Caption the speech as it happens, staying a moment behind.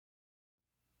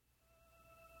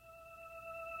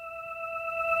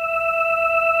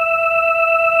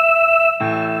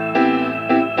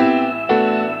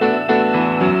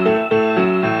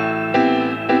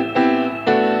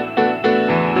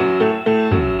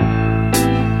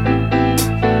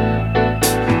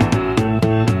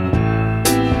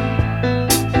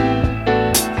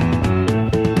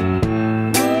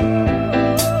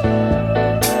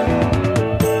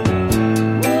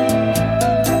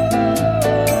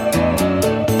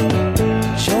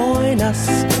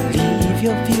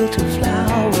field to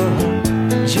flower.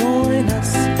 Join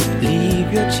us,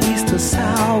 leave your cheese to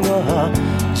sour.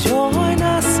 Join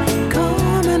us,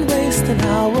 come and waste an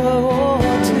hour or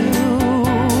two.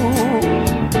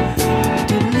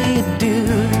 Doodly-doo,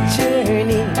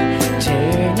 journey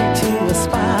to a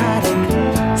spot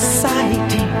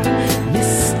exciting,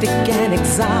 mystic and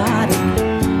exotic.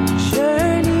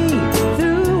 Journey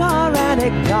through our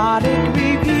anecdotic review.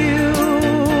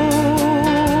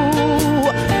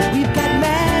 We've got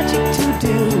magic to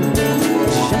do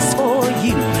just for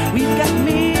you. We've got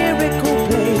miracle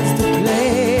plays to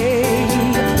play.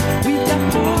 We've got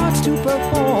parts to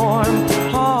perform,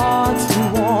 hearts to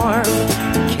warm,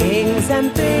 kings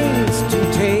and things to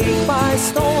take by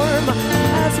storm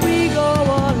as we go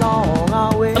along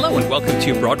our way. Hello and welcome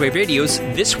to Broadway Radio's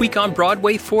This Week on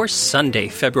Broadway for Sunday,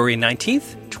 February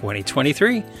 19th,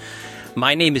 2023.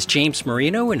 My name is James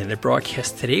Marino, and in the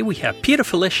broadcast today we have Peter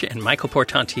Felicia and Michael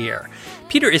Portantiere.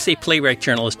 Peter is a playwright,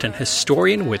 journalist, and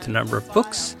historian with a number of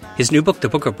books. His new book, The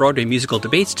Book of Broadway Musical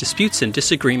Debates, Disputes, and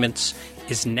Disagreements,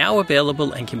 is now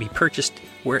available and can be purchased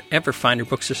wherever finer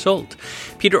books are sold.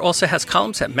 Peter also has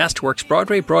columns at Masterworks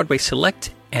Broadway, Broadway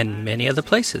Select, and many other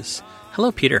places.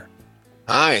 Hello, Peter.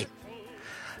 Hi.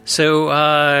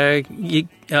 So, you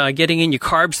getting in your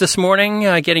carbs this morning,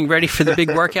 getting ready for the big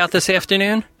workout this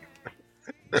afternoon?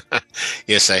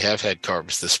 Yes, I have had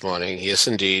carbs this morning. Yes,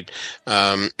 indeed.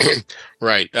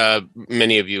 Right.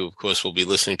 Many of you, of course, will be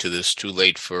listening to this too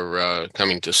late for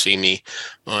coming to see me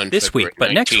on this February week, but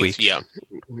 19th. next week. Yeah.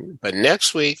 But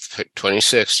next week,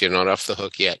 26th, you're not off the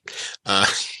hook yet.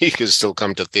 You can still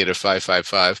come to Theater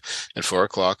 555 at 4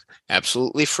 o'clock.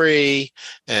 Absolutely free,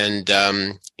 and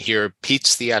hear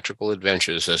Pete's Theatrical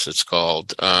Adventures, as it's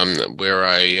called, where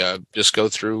I just go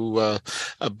through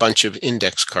a bunch of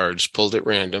index cards pulled at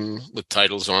random with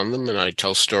titles on them, and I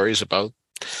tell stories about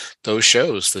those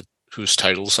shows whose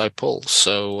titles I pull.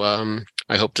 So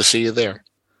I hope to see you there.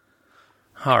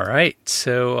 All right.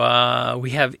 So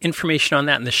we have information on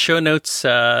that in the show notes.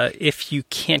 If you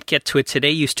can't get to it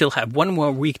today, you still have one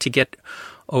more week to get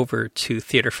over to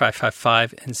Theater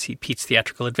 555 and see Pete's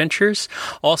Theatrical Adventures.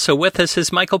 Also with us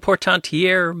is Michael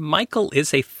Portantiere. Michael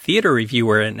is a theater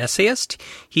reviewer and essayist.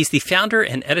 He's the founder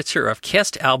and editor of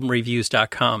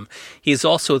CastAlbumReviews.com. He is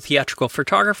also a theatrical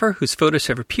photographer whose photos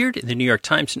have appeared in the New York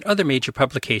Times and other major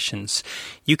publications.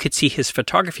 You could see his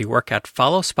photography work at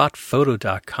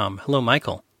followspotphoto.com. Hello,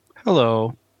 Michael.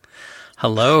 Hello.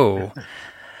 Hello.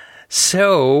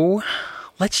 So,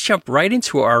 let's jump right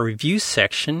into our review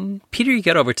section. Peter, you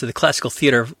got over to the Classical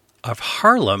Theater of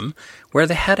Harlem, where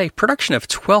they had a production of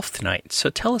Twelfth Night.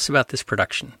 So tell us about this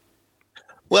production.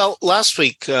 Well, last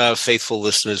week, faithful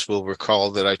listeners will recall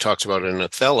that I talked about an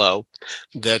Othello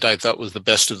that I thought was the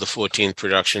best of the 14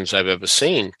 productions I've ever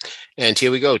seen. And here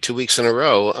we go, 2 weeks in a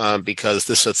row, because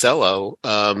this Othello,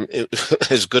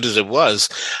 as good as it was,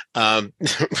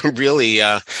 really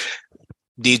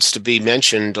needs to be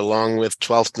mentioned along with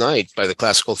Twelfth Night by the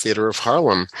Classical Theater of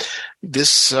Harlem.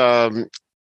 This was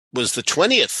the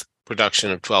 20th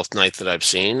production of Twelfth Night that I've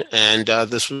seen, and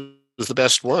this was the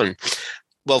best one.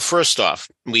 Well, first off,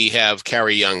 we have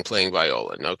Carrie Young playing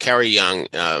viola. Now, Carrie Young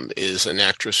is an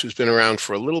actress who's been around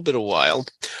for a little bit of while.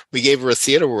 We gave her a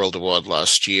Theater World Award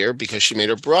last year because she made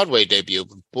her Broadway debut.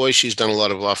 Boy, she's done a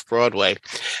lot of off-Broadway.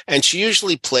 And she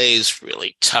usually plays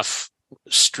really tough,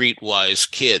 streetwise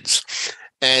kids.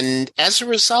 And as a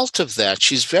result of that,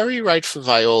 she's very right for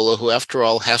viola, who, after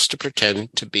all, has to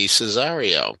pretend to be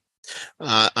Cesario,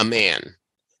 a man.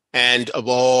 And of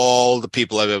all the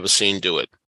people I've ever seen do it,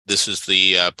 this is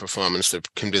the performance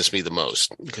that convinced me the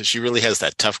most, because she really has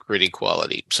that tough, gritty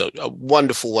quality. So a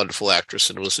wonderful, wonderful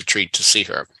actress, and it was a treat to see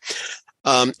her.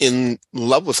 In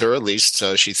love with her, at least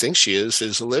she thinks she is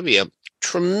Olivia.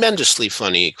 Tremendously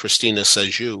funny. Christina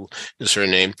Sajou is her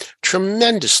name.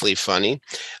 Tremendously funny.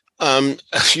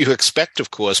 You expect,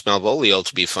 of course, Malvolio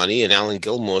to be funny, and Alan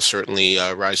Gilmore certainly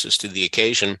rises to the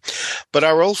occasion. But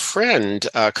our old friend,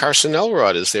 Carson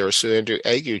Elrod, is there, Sir Andrew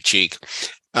Aguecheek.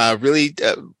 Really,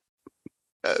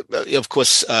 of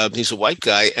course, he's a white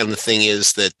guy, and the thing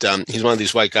is that he's one of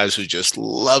these white guys who just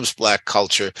loves black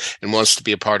culture and wants to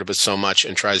be a part of it so much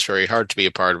and tries very hard to be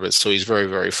a part of it. So he's very,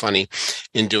 very funny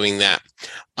in doing that.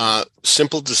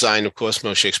 Simple design, of course,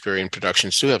 most Shakespearean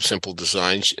productions do have simple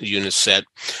design, unit set,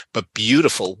 but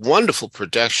beautiful, wonderful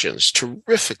productions,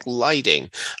 terrific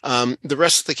lighting. The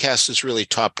rest of the cast is really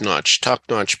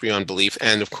top-notch beyond belief.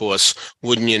 And, of course,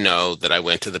 wouldn't you know that I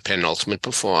went to the penultimate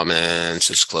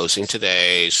performance. It's closing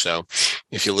today, so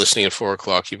if you're listening at 4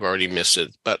 o'clock, you've already missed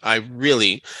it. But I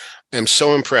really am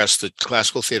so impressed that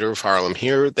Classical Theater of Harlem,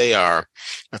 here they are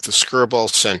at the Skirball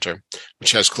Center,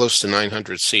 which has close to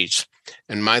 900 seats.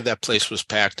 And my, that place was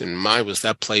packed, and my, was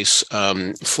that place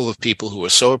full of people who were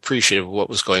so appreciative of what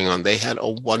was going on. They had a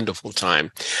wonderful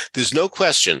time. There's no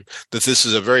question that this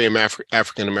is a very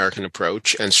African-American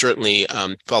approach, and certainly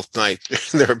Twelfth Night,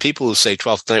 there are people who say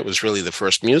Twelfth Night was really the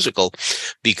first musical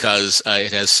because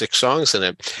it has 6 songs in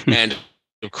it. And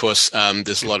of course,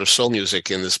 there's a lot of soul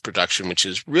music in this production, which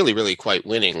is really, really quite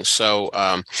winning. So,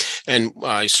 and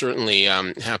I certainly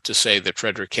have to say that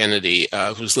Frederick Kennedy,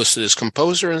 who's listed as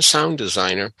composer and sound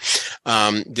designer,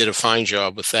 did a fine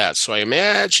job with that. So I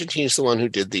imagine he's the one who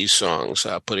did these songs,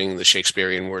 putting the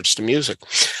Shakespearean words to music.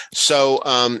 So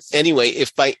anyway,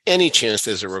 if by any chance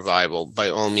there's a revival, by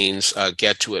all means,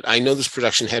 get to it. I know this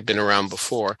production had been around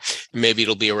before. Maybe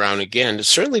it'll be around again. It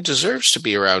certainly deserves to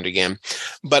be around again.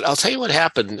 But I'll tell you what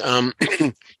happened. I'm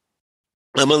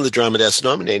on the Drama Desk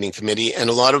nominating committee, and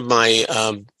a lot of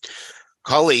my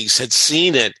colleagues had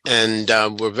seen it and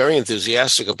were very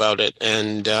enthusiastic about it.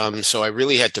 And so I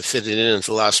really had to fit it in at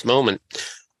the last moment.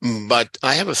 But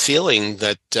I have a feeling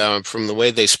that from the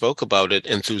way they spoke about it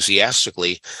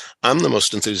enthusiastically, I'm the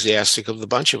most enthusiastic of the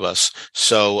bunch of us.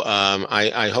 So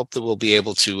I hope that we'll be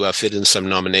able to fit in some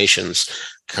nominations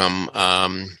come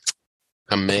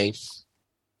May,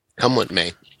 come what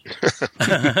may.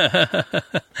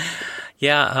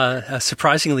 Yeah, a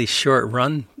surprisingly short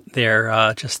run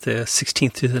there, just the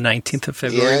 16th to the 19th of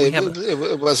February. Yeah,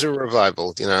 it was a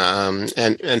revival,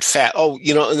 and fat. Oh,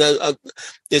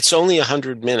 it's only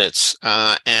 100 minutes,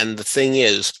 and the thing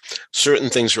is, certain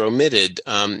things are omitted,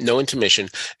 no intermission.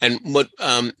 And what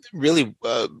really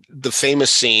the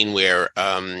famous scene where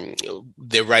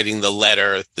they're writing the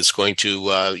letter that's going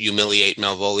to humiliate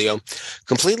Malvolio,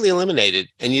 completely eliminated,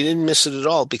 and you didn't miss it at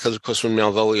all because, of course, when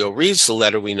Malvolio reads the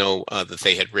letter, we know that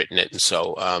they had written it, and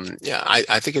so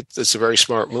I think it's a very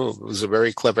smart move. It was a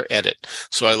very clever edit,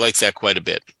 so I like that quite a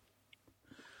bit.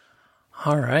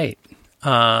 All right.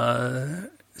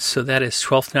 So that is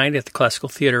 12th Night at the Classical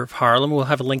Theater of Harlem. We'll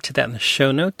have a link to that in the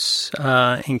show notes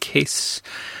in case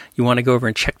you want to go over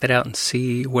and check that out and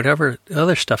see whatever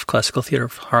other stuff Classical Theater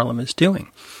of Harlem is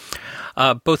doing.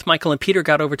 Both Michael and Peter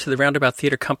got over to the Roundabout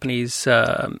Theater Company's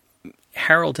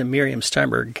Harold and Miriam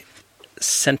Steinberg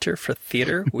Center for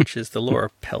Theater, which is the Laura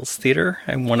Pels Theater,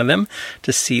 and one of them,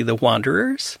 to see The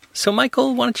Wanderers. So,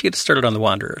 Michael, why don't you get started on The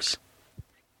Wanderers?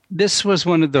 This was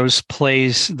one of those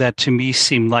plays that to me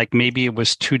seemed like maybe it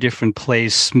was 2 different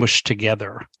plays smushed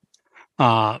together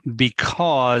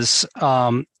because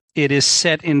it is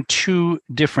set in 2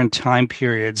 different time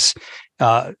periods.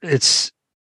 It's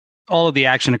all of the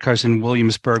action occurs in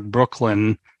Williamsburg,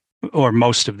 Brooklyn, or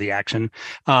most of the action,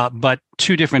 but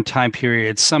 2 different time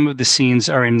periods. Some of the scenes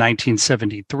are in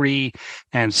 1973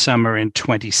 and some are in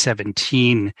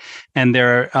 2017. And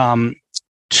there are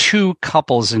 2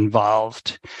 couples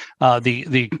involved.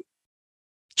 The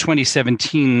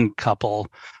 2017 couple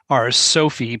are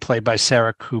Sophie, played by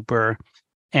Sarah Cooper,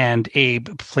 and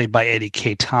Abe, played by Eddie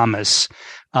K. Thomas.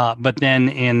 But then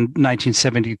in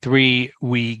 1973,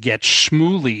 we get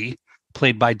Shmuley,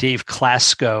 played by Dave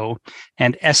Klasko,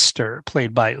 and Esther,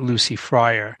 played by Lucy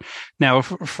Fryer. Now,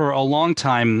 for a long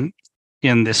time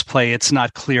in this play, it's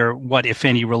not clear what, if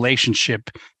any, relationship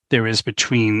there is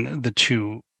between the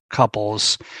 2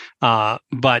 couples,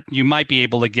 but you might be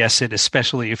able to guess it,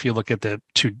 especially if you look at the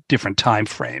 2 different time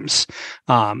frames.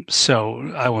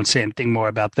 So I won't say anything more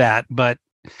about that, but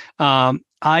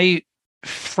I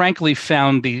frankly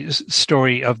found the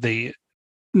story of the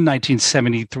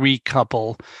 1973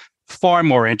 couple far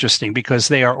more interesting because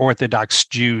they are Orthodox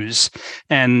Jews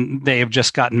and they have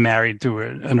just gotten married through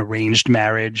an arranged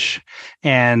marriage.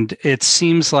 And it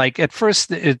seems like, at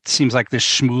first, it seems like this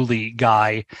Shmuley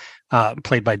guy,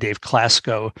 played by Dave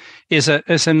Klasko, is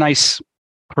a nice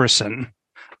person,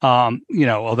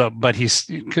 but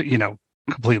he's,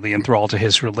 completely enthralled to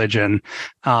his religion.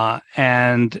 But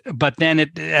then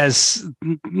as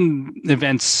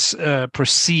events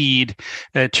proceed,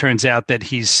 it turns out that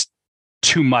he's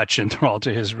too much enthralled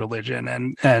to his religion,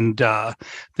 and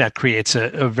that creates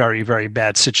a very, very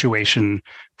bad situation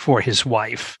for his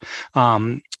wife.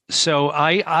 So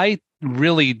I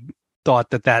really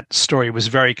thought that story was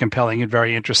very compelling and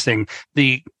very interesting.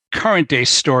 The current day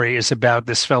story is about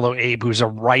this fellow Abe, who's a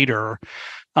writer,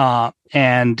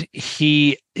 and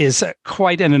he is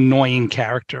quite an annoying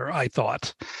character, I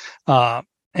thought.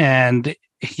 And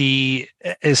he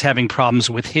is having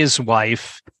problems with his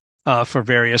wife for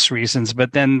various reasons.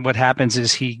 But then what happens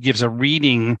is he gives a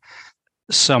reading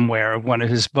somewhere of one of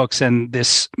his books, and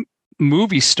this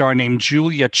movie star named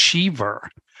Julia Cheever,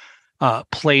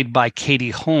 played by Katie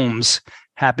Holmes,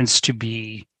 happens to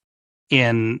be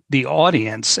in the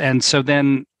audience. And so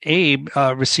then Abe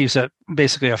receives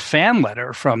basically a fan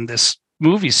letter from this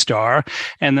movie star,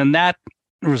 and then that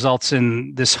results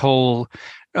in this whole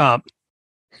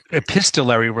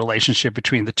epistolary relationship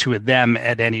between the two of them,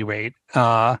 at any rate.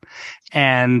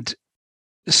 And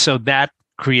so that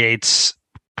creates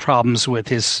problems with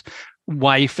his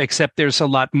wife, except there's a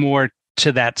lot more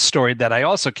to that story that I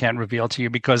also can't reveal to you,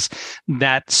 because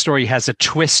that story has a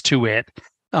twist to it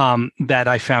that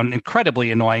I found incredibly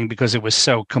annoying because it was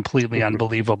so completely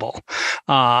unbelievable.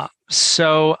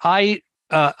 So I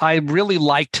really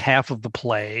liked half of the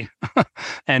play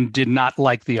and did not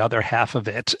like the other half of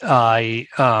it. I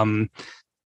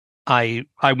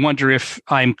wonder if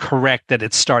I'm correct that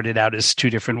it started out as two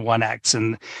different one acts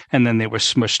and then they were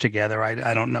smushed together.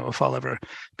 I don't know if I'll ever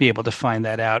be able to find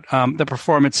that out. The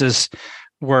performances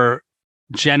were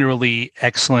generally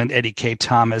excellent. Eddie K.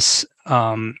 Thomas,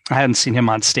 I hadn't seen him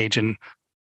on stage in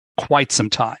quite some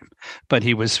time, but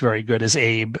he was very good as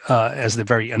Abe, as the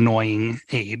very annoying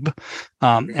Abe.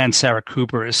 And Sarah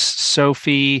Cooper as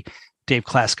Sophie, Dave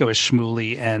Klasko as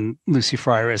Shmuley, and Lucy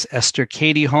Fryer as Esther.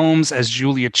 Katie Holmes as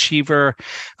Julia Cheever.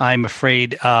 I'm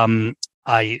afraid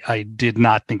I did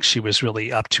not think she was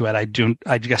really up to it. I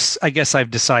guess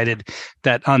I've decided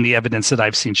that on the evidence that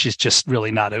I've seen, she's just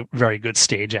really not a very good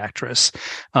stage actress.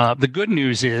 The good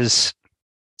news is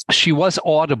she was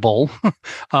audible.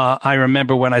 I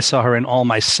remember when I saw her in All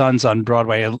My Sons on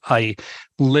Broadway, I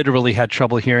literally had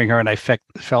trouble hearing her, and I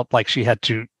felt like she had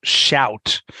to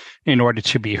shout in order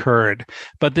to be heard.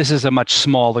 But this is a much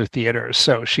smaller theater,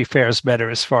 so she fares better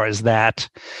as far as that.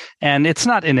 And it's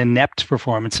not an inept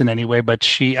performance in any way, but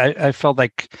I felt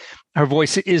like her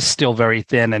voice is still very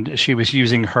thin, and she was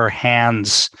using her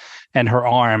hands and her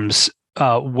arms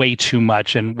way too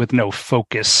much and with no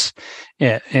focus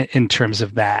in terms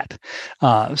of that.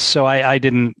 So I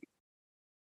didn't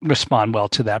respond well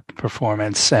to that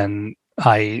performance. And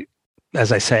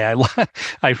as I say,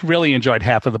 I really enjoyed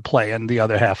half of the play, and the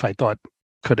other half I thought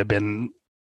could have been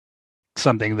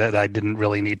something that I didn't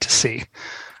really need to see.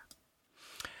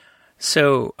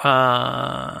 So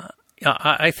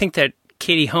I think that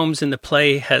Katie Holmes in the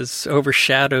play has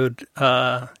overshadowed,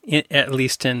 at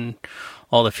least in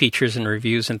all the features and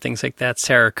reviews and things like that,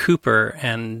 Sarah Cooper.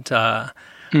 And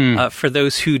for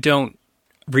those who don't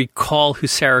recall who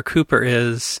Sarah Cooper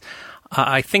is,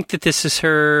 I think that this is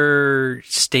her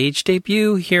stage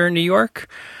debut here in New York,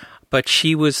 but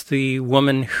she was the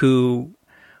woman who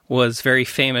was very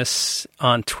famous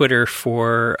on Twitter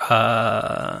for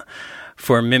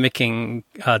mimicking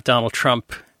Donald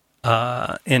Trump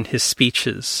in his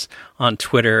speeches on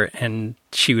Twitter, and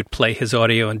she would play his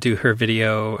audio and do her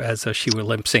video as though she were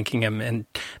lip syncing him, and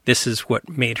this is what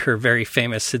made her very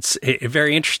famous. It's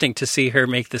very interesting to see her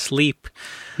make this leap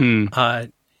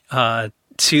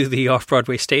to the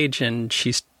off-Broadway stage, and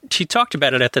she talked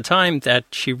about it at the time that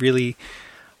she really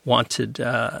wanted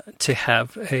to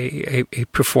have a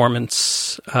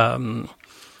performance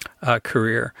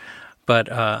career.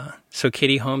 But so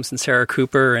Katie Holmes and Sarah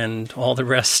Cooper and all the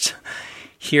rest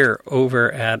here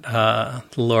over at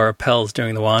Laura Pell's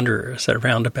doing The Wanderers at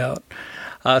Roundabout.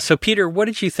 So Peter, what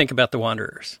did you think about The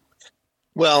Wanderers?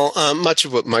 Well, much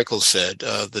of what Michael said,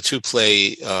 the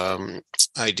two-play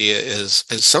idea is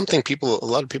something a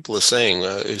lot of people are saying.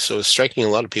 So it's striking a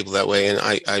lot of people that way, and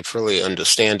I fully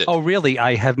understand it. Oh, really?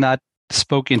 I have not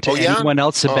spoken to anyone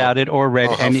else about it or read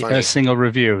a single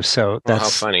review. So that's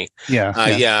how funny.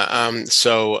 Yeah.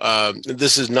 So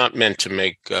this is not meant to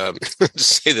make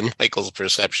say that Michael's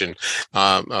perception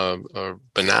or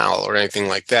banal or anything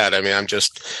like that. I mean, I'm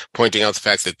just pointing out the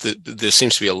fact that there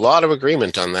seems to be a lot of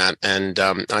agreement on that, and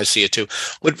I see it too.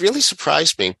 What really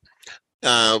surprised me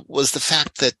was the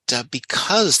fact that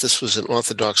because this was an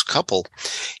Orthodox couple,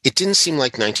 it didn't seem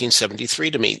like 1973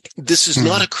 to me. This is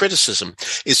not a criticism.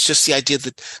 It's just the idea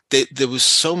that there was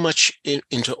so much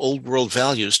into old world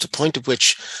values, to the point of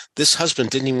which this husband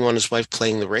didn't even want his wife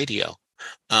playing the radio.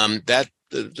 Don't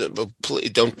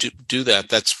do that.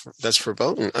 That's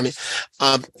verboten. I mean,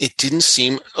 it didn't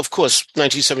seem. Of course,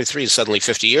 1973 is suddenly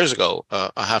 50 years ago,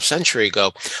 a half century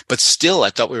ago. But still, I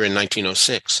thought we were in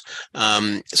 1906.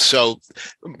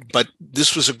 But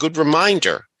this was a good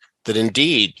reminder that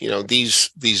indeed,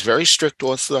 these very strict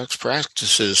Orthodox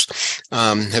practices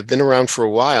have been around for a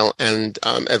while, and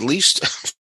at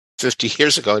least 50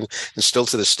 years ago, and still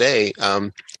to this day.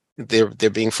 They're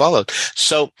being followed.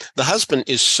 So the husband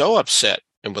is so upset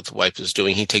at what the wife is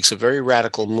doing, he takes a very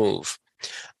radical move.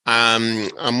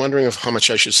 I'm wondering how much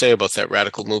I should say about that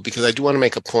radical move, because I do want to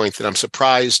make a point that I'm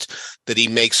surprised that he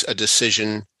makes a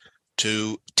decision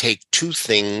to take two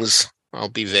things I'll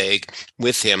be vague,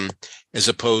 with him, as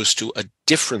opposed to a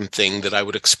different thing that I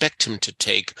would expect him to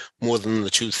take more than the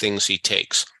two things he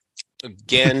takes.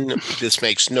 Again, this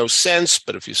makes no sense,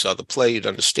 but if you saw the play, you'd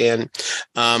understand.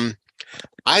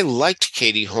 I liked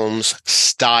Katie Holmes'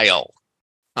 style.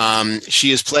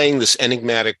 She is playing this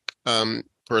enigmatic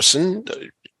person.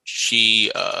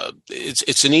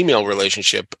 It's an email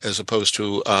relationship as opposed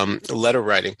to letter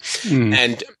writing.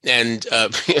 And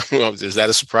well, is that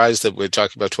a surprise that we're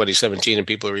talking about 2017 and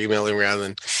people are emailing rather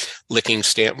than licking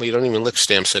stamps? Well, you don't even lick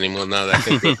stamps anymore now that I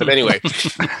think of it. But anyway,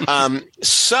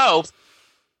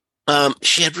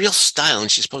 she had real style,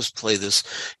 and she's supposed to play this,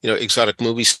 exotic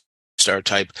movie star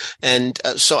type. And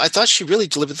so I thought she really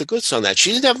delivered the goods on that.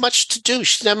 She didn't have much to do.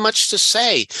 She didn't have much to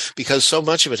say, because so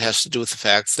much of it has to do with the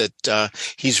fact that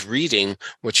he's reading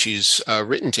what she's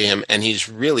written to him, and he's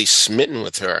really smitten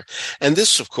with her. And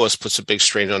this, of course, puts a big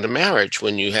strain on the marriage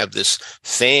when you have this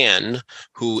fan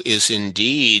who is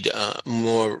indeed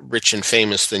more rich and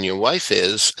famous than your wife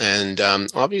is. And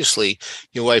obviously,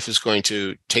 your wife is going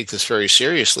to take this very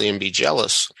seriously and be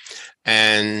jealous.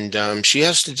 And she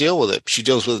has to deal with it. She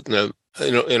deals with it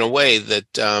in a way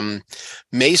that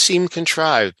may seem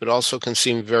contrived, but also can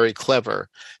seem very clever.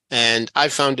 And I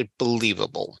found it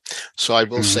believable. So I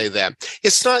will say that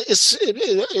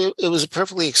it was a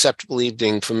perfectly acceptable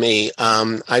evening for me.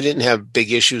 I didn't have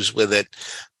big issues with it.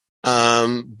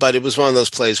 But it was one of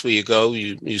those plays where you go,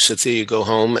 you sit there, you go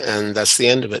home, and that's the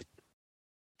end of it.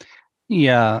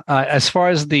 Yeah, as far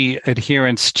as the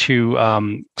adherence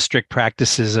to strict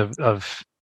practices of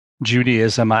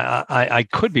Judaism, I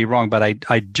could be wrong, but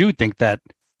I do think that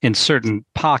in certain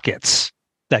pockets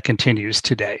that continues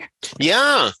today.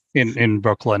 Yeah, in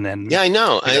Brooklyn and I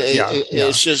know.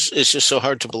 It's just so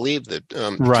hard to believe that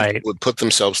right. people would put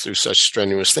themselves through such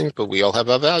strenuous things. But we all have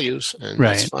our values, and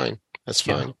that's fine. That's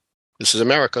fine. Yeah. This is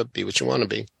America. Be what you want to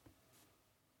be.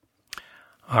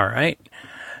 All right.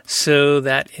 So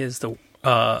that is the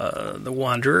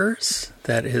Wanderers.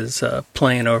 That is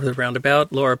playing over the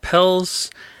roundabout. Laura Pels,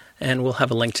 and we'll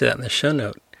have a link to that in the show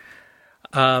note.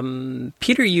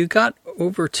 Peter, you got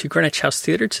over to Greenwich House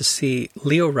Theater to see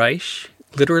Leo Reich.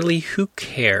 Literally, who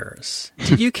cares?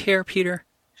 Did you care, Peter?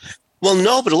 Well,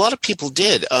 no, but a lot of people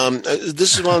did.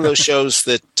 This is one of those shows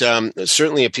that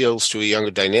certainly appeals to a younger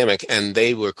dynamic, and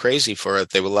they were crazy for it.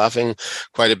 They were laughing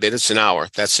quite a bit. It's an hour.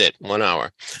 That's it, 1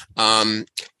 hour.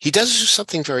 He does do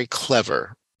something very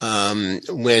clever.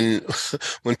 When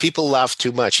people laugh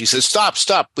too much, he says,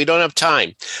 stop, we don't have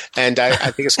time. And I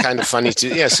think it's kind of funny too.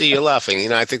 Yeah, see, you're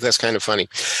laughing. I think that's kind of funny.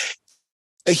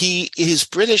 He is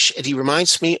British, and he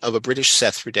reminds me of a British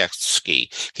Seth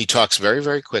Rudetsky. He talks very,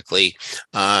 very quickly.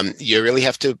 You really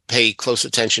have to pay close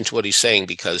attention to what he's saying,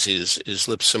 because his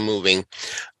lips are moving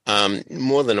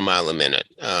more than a mile a minute.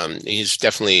 He's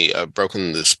definitely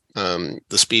broken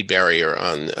the speed barrier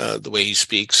on the way he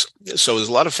speaks. So there's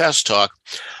a lot of fast talk,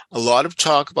 a lot of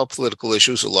talk about political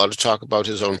issues, a lot of talk about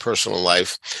his own personal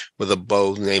life with a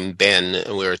beau named Ben,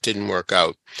 where it didn't work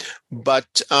out.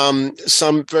 But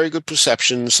some very good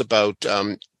perceptions about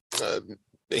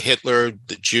Hitler,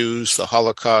 the Jews, the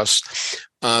Holocaust,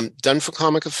 done for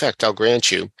comic effect, I'll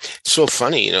grant you. It's so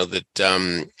funny,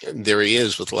 that there he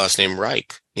is with the last name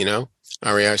Reich,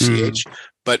 R-A-I-C-H.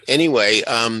 But anyway,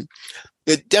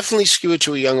 it definitely skewed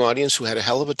to a young audience who had a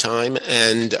hell of a time.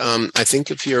 And I think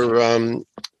if you're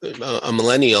a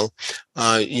millennial,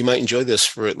 you might enjoy this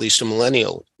for at least a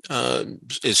millennial.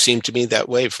 It seemed to me that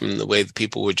way, from the way the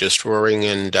people were just roaring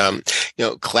and,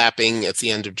 clapping at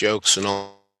the end of jokes and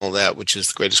all that, which is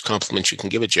the greatest compliment you can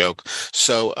give a joke.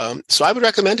 So I would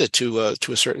recommend it to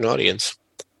a certain audience.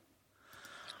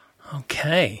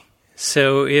 Okay.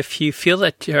 So if you feel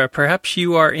that perhaps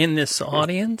you are in this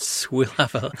audience, we'll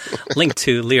have a link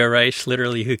to Leo Reich,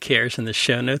 Literally Who Cares, in the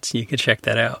show notes, and you can check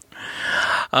that out.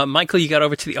 Michael, you got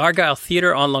over to the Argyle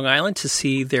Theater on Long Island to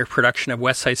see their production of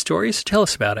West Side Story. So tell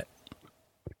us about it.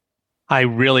 I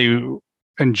really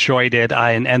enjoyed it.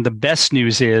 And the best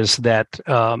news is that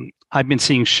I've been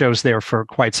seeing shows there for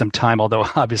quite some time, although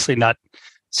obviously not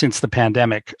since the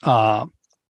pandemic,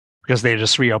 because they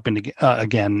just reopened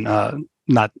again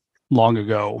not long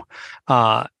ago.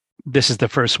 This is the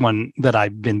first one that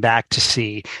I've been back to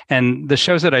see. And the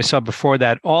shows that I saw before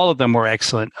that, all of them were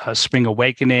excellent. Spring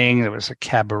Awakening, there was a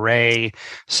Cabaret,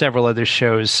 several other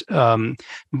shows.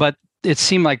 But it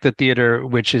seemed like the theater,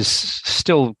 which is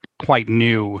still quite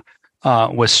new,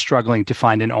 was struggling to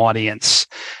find an audience.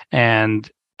 And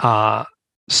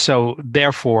so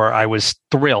therefore, I was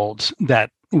thrilled that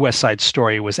West Side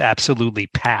Story was absolutely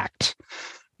packed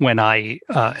when I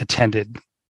attended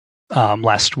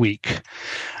last week.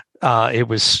 It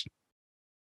was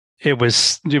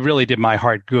it really did my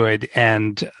heart good.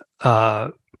 And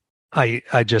I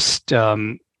just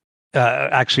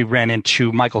actually ran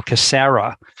into Michael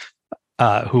Casara,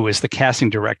 who is the casting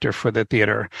director for the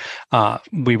theater.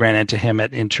 We ran into him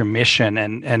at intermission,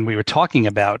 and we were talking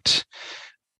about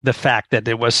the fact that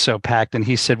it was so packed. And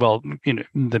he said, well,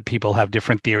 the people have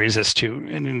different theories as to,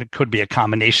 and it could be a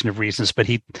combination of reasons, but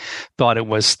he thought it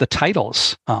was the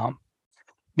titles,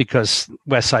 because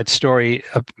West Side Story,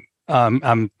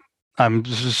 I'm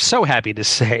so happy to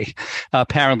say,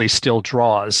 apparently still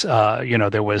draws.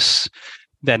 There was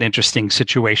that interesting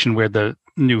situation where the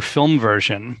new film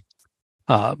version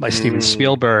by Steven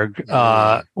Spielberg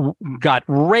got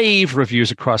rave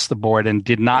reviews across the board and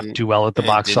did not do well at the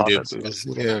box office.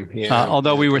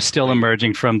 Although we were still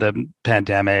emerging from the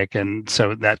pandemic, and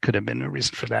so that could have been a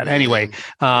reason for that. Anyway,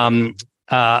 on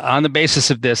the basis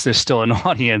of this, there's still an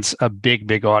audience, a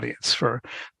big audience for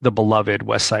the beloved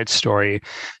West Side Story.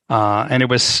 And it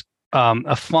was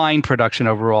a fine production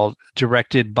overall,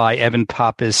 directed by Evan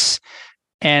Pappas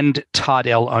and Todd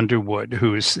L. Underwood,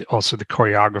 who's also the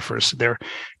choreographer. So they're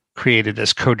created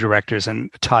as co-directors,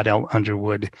 and Todd L.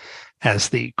 Underwood as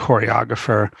the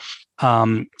choreographer.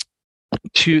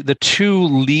 The two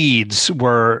leads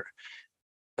were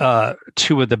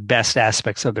two of the best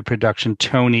aspects of the production.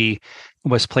 Tony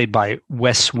was played by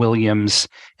Wes Williams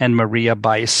and Maria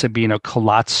by Sabina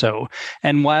Colazzo.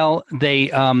 And while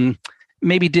they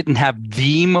maybe didn't have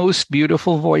the most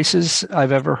beautiful voices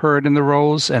I've ever heard in the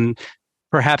roles, and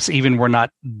perhaps even were not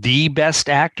the best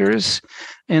actors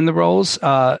in the roles,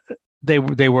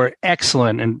 they were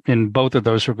excellent in both of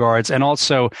those regards. And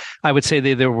also, I would say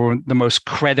they were the most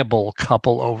credible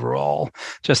couple overall,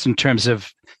 just in terms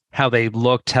of how they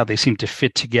looked, how they seemed to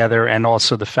fit together, and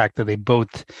also the fact that they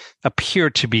both appear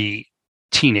to be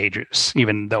teenagers,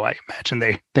 even though I imagine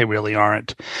they really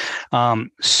aren't.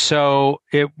 So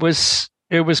it was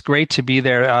great to be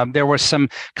there. There were some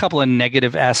couple of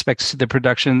negative aspects to the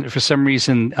production. For some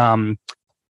reason,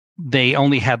 they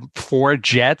only had 4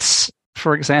 jets,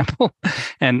 for example,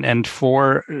 and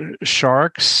 4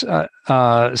 sharks.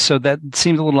 So that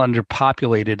seemed a little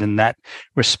underpopulated in that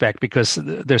respect, because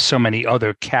there's so many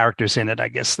other characters in it. I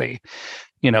guess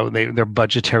their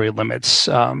budgetary limits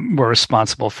were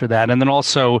responsible for that. And then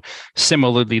also,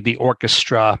 similarly, the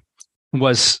orchestra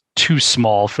was too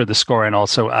small for the score, and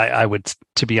also I would,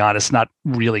 to be honest, not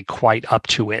really quite up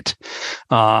to it.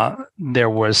 There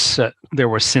were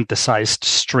synthesized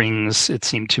strings, it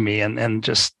seemed to me, and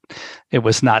just it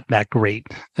was not that great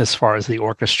as far as the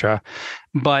orchestra.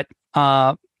 But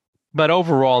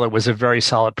overall, it was a very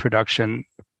solid production,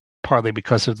 partly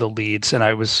because of the leads, and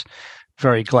I was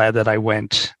very glad that I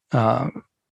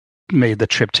made the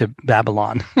trip to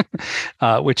Babylon,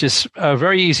 which is a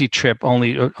very easy trip,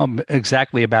 only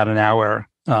exactly about an hour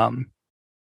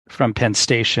from Penn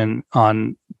Station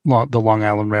on the Long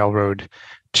Island Railroad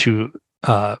to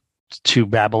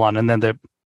Babylon. And then the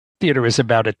theater is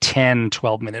about a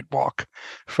 12-minute walk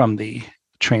from the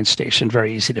train station.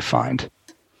 Very easy to find.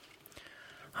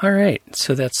 All right.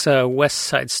 So that's West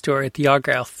Side Story at the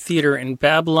Argyle Theater in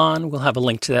Babylon. We'll have a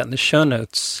link to that in the show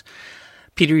notes.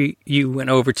 Peter, you went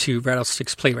over to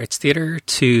Rattlesticks Playwrights Theater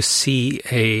to see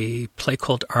a play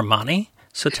called Armani.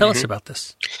 So tell us about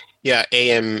this. Yeah,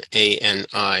 Amani,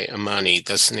 Amani.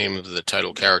 That's the name of the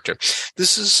title character.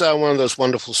 This is one of those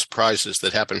wonderful surprises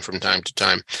that happen from time to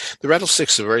time. The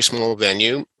Rattlesticks is a very small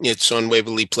venue. It's on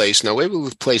Waverly Place. Now,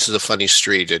 Waverly Place is a funny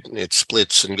street. It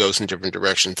splits and goes in different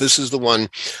directions. This is the one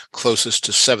closest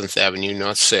to 7th Avenue,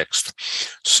 not 6th.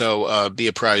 So be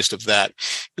apprised of that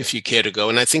if you care to go.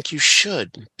 And I think you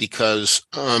should, because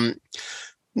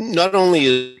not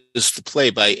only is the play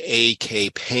by A.K.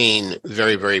 Payne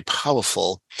very, very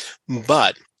powerful,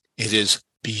 but it is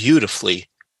beautifully,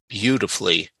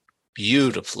 beautifully,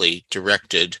 beautifully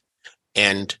directed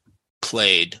and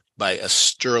played by a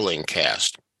sterling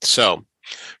cast. So,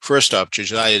 first off,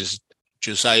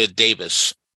 Josiah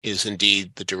Davis is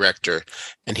indeed the director,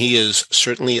 and he has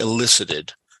certainly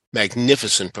elicited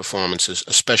magnificent performances,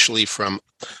 especially from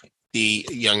the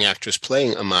young actress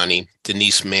playing Amani.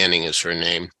 Denise Manning is her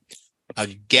name. A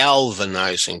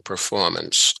galvanizing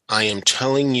performance. I am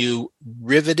telling you,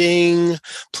 riveting,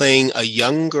 playing a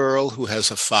young girl who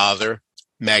has a father,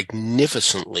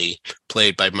 magnificently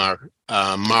played by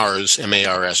Mars,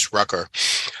 M-A-R-S, Rucker.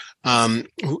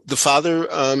 The father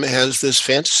has this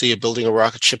fantasy of building a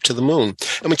rocket ship to the moon.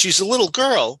 And when she's a little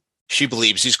girl, she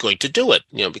believes he's going to do it,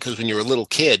 because when you're a little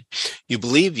kid, you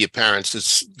believe your parents.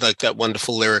 It's like that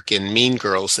wonderful lyric in Mean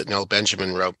Girls that Nell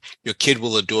Benjamin wrote, your kid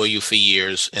will adore you for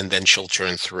years and then she'll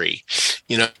turn 3,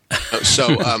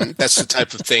 So that's the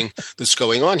type of thing that's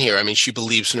going on here. I mean, she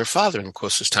believes in her father. And of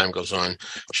course, as time goes on,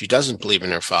 she doesn't believe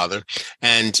in her father.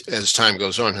 And as time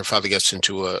goes on, her father gets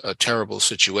into a terrible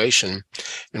situation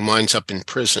and winds up in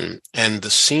prison. And the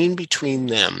scene between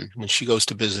them, when she goes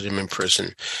to visit him in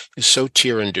prison, is so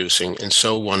tear-inducing and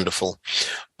so wonderful.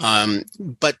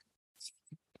 But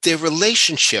their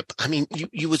relationship, I mean,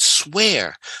 you would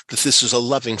swear that this is a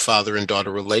loving father and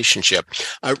daughter relationship.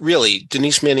 Really,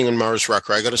 Denise Manning and Morris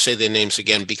Rucker, I got to say their names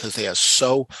again because they are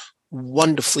so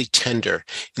wonderfully tender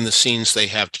in the scenes they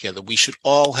have together. We should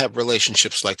all have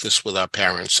relationships like this with our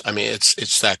parents. I mean,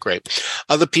 it's that great.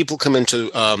 Other people come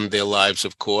into their lives,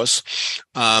 of course.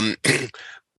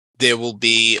 There will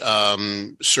be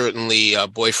certainly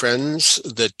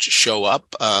boyfriends that show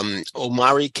up.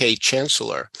 Omari K.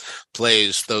 Chancellor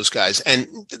plays those guys. And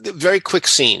very quick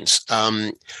scenes.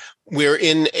 We're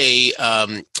in a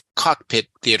cockpit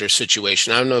theater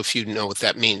situation. I don't know if you know what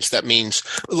that means. That means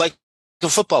like a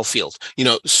football field,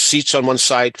 seats on one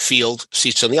side, field,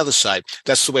 seats on the other side.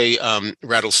 That's the way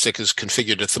Rattlestick is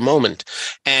configured at the moment.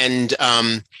 And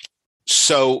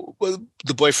so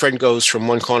the boyfriend goes from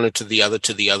one corner to the other,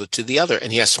 to the other, to the other,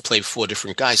 and he has to play 4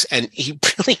 different guys. And he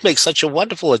really makes such a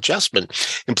wonderful adjustment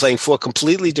in playing 4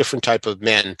 completely different type of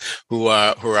men who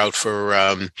are out for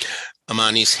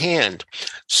Amani's hand.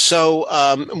 So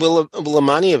will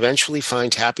Amani eventually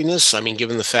find happiness? I mean,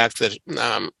 given the fact that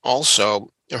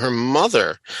also her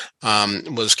mother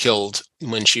was killed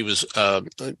when she was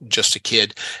just a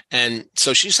kid. And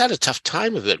so she's had a tough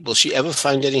time of it. Will she ever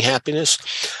find any happiness?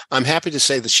 I'm happy to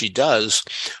say that she does.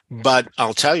 But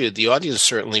I'll tell you, the audience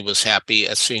certainly was happy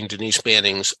at seeing Denise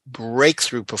Manning's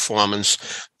breakthrough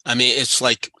performance. I mean, it's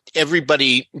like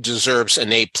everybody deserves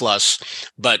an A+,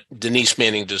 but Denise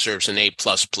Manning deserves an A++.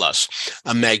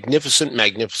 A magnificent,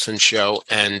 magnificent show,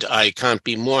 and I can't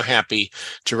be more happy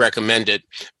to recommend it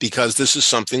because this is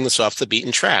something that's off the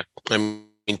beaten track. I mean,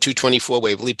 224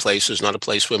 Waverly Place is not a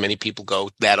place where many people go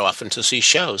that often to see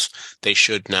shows. They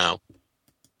should now.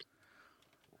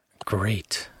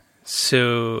 Great.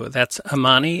 So that's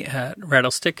Amani at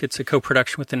Rattlestick. It's a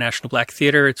co-production with the National Black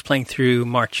Theater. It's playing through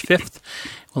March 5th.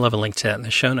 We'll have a link to that in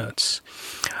the show notes.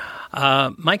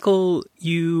 Michael,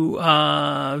 you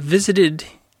visited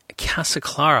Casa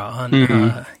Clara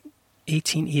on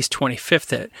 18 East 25th.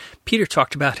 That Peter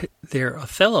talked about their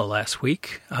Othello last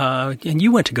week, and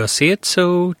you went to go see it.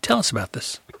 So tell us about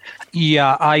this.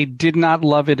 Yeah, I did not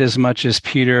love it as much as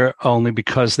Peter, only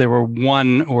because there were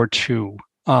 1 or 2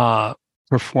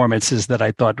 performances that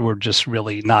I thought were just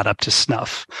really not up to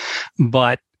snuff.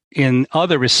 But in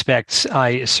other respects,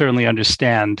 I certainly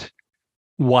understand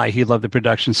why he loved the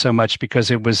production so much,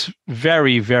 because it was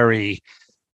very, very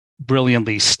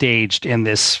brilliantly staged in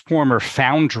this former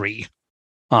foundry.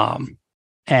 You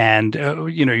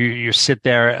sit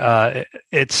there,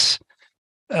 it's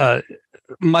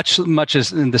much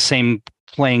as in the same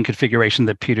playing configuration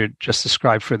that Peter just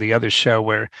described for the other show,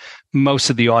 where most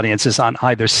of the audience is on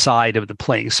either side of the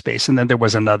playing space, and then there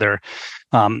was another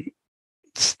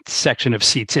section of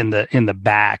seats in the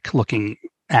back, looking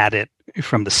at it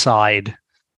from the side,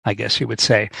 I guess you would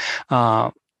say.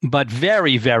 But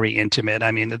very, very intimate.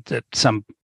 I mean, at some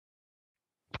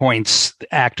points,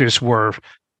 the actors were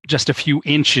just a few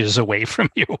inches away from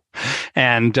you,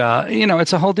 and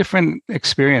it's a whole different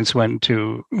experience when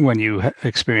you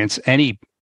experience any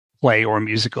play or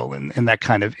musical in that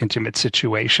kind of intimate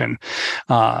situation.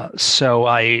 So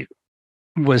I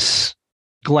was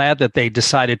glad that they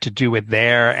decided to do it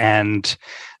there, and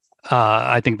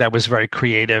I think that was very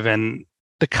creative, and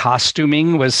the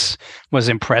costuming was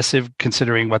impressive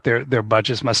considering what their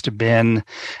budgets must have been,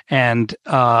 and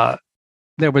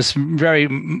there was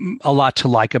a lot to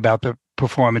like about the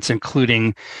performance,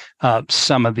 including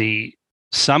some of the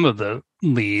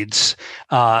leads.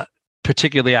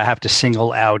 Particularly, I have to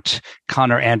single out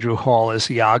Connor Andrew Hall as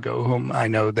Iago, whom I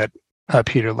know that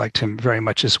Peter liked him very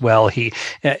much as well. He,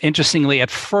 interestingly,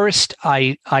 at first,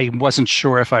 I wasn't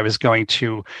sure if I was going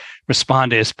to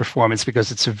respond to his performance,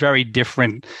 because it's a very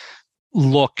different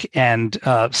look and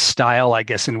style, I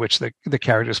guess, in which the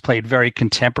characters played. Very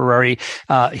contemporary.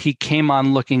 He came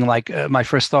on looking like, my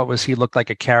first thought was he looked like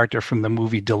a character from the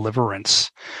movie Deliverance.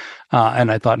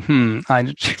 And I thought,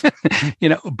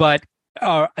 but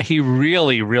he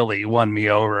really, really won me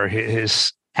over.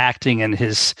 His acting and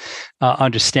his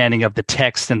understanding of the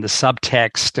text and the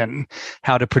subtext, and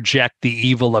how to project the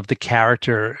evil of the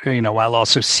character, while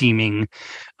also seeming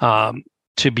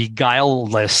to be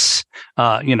guileless,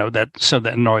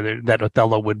 that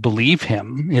Othello would believe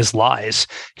his lies.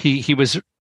 He was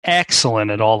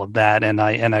excellent at all of that, and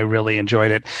I really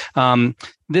enjoyed it.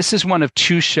 This is one of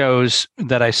two shows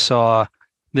that I saw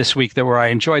this week where I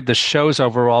enjoyed the shows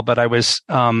overall, but I was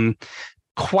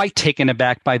quite taken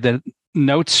aback by the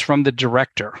notes from the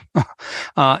director.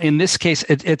 In this case,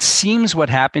 it seems what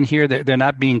happened here, they're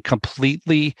not being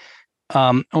completely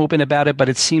open about it, but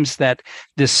it seems that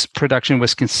this production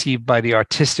was conceived by the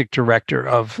artistic director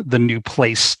of the New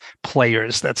Place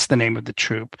Players. That's the name of the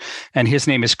troupe. And his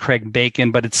name is Craig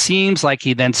Bacon, but it seems like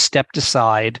he then stepped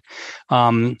aside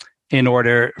in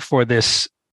order for this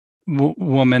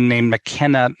woman named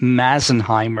McKenna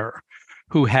Masenheimer,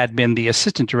 who had been the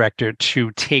assistant director,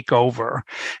 to take over.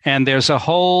 And there's a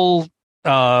whole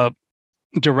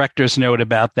director's note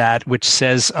about that, which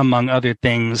says, among other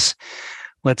things,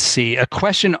 let's see, a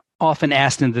question often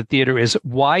asked in the theater is,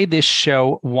 why this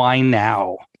show? Why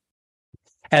now?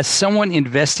 As someone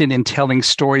invested in telling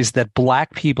stories that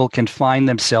Black people can find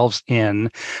themselves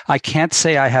in, I can't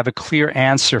say I have a clear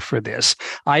answer for this.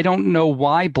 I don't know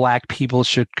why Black people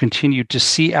should continue to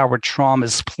see our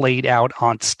traumas played out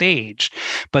on stage,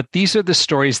 but these are the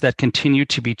stories that continue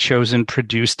to be chosen,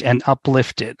 produced, and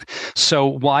uplifted. So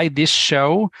why this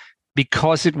show?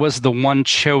 Because it was the one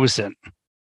chosen.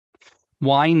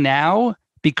 Why now?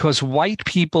 Because white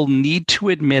people need to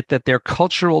admit that their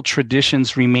cultural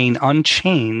traditions remain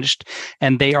unchanged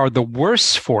and they are the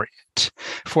worse for it.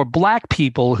 For Black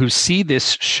people who see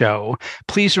this show,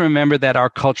 please remember that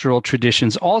our cultural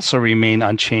traditions also remain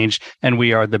unchanged and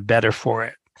we are the better for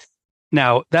it.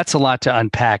 Now, that's a lot to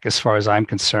unpack as far as I'm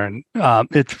concerned.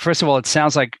 First of all, it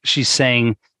sounds like she's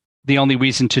saying the only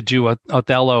reason to do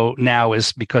Othello now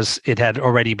is because it had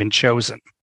already been chosen.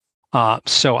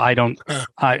 So I don't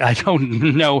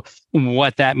know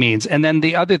what that means. And then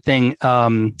the other thing,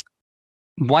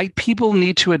 white people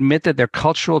need to admit that their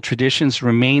cultural traditions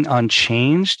remain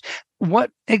unchanged.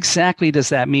 What exactly does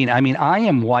that mean? I mean, I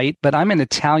am white, but I'm an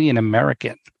Italian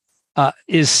American.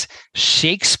 Is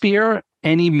Shakespeare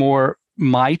any more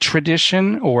my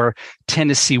tradition, or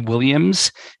Tennessee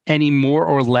Williams any more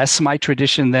or less my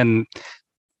tradition than,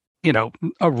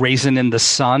 a Raisin in the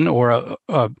Sun or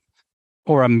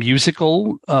a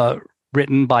musical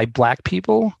written by Black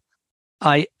people?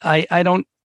 I don't.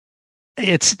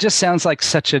 It just sounds like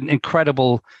such an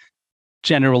incredible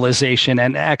generalization,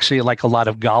 and actually like a lot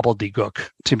of gobbledygook,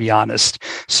 to be honest.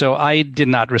 So I did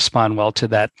not respond well to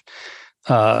that.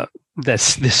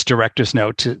 This director's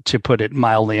note, to put it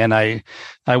mildly, and I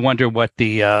wonder what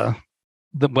the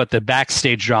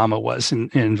backstage drama was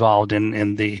involved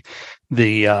in the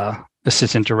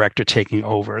assistant director taking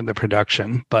over the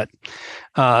production. But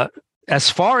as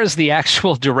far as the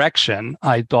actual direction,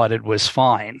 I thought it was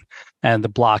fine, and the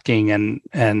blocking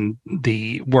and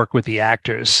the work with the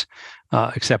actors,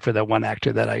 except for that one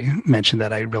actor that I mentioned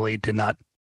that I really did not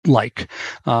like.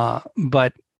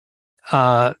 But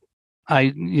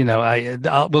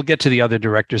we'll get to the other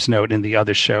director's note in the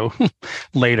other show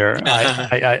later.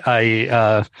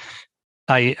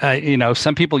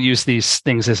 Some people use these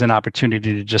things as an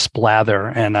opportunity to just blather,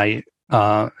 and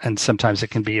sometimes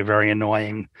it can be very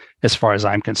annoying as far as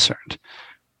I'm concerned.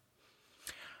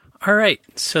 All right.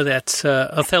 So that's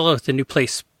Othello at the New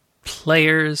Place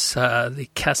Players. The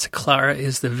Casa Clara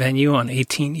is the venue on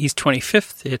 18 East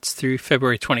 25th. It's through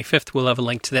February 25th. We'll have a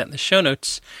link to that in the show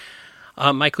notes.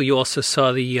 Michael, you also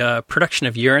saw the production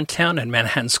of Urinetown at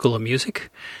Manhattan School of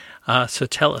Music. So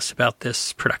tell us about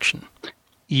this production.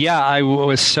 Yeah, I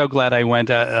was so glad I went.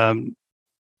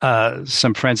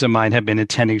 Some friends of mine have been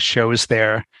attending shows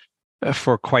there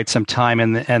for quite some time,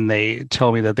 and they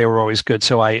told me that they were always good.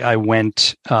 So I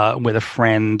went with a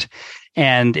friend,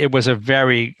 and it was a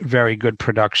very, very good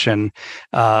production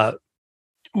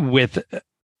with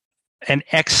an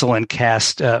excellent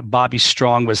cast. Bobby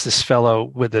Strong was this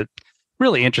fellow with a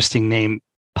really interesting name,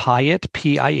 Piatt,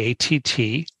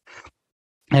 Piatt,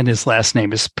 and his last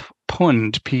name is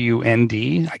Pund, Pund.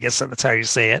 I guess that's how you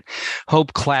say it.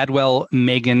 Hope Cladwell,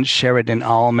 Megan Sheridan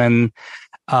Allman,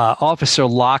 Officer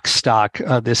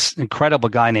Lockstock, this incredible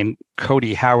guy named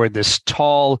Cody Howard, this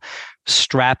tall,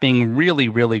 strapping, really,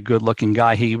 really good-looking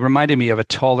guy. He reminded me of a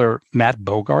taller Matt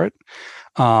Bogart,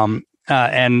 and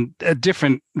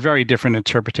a very different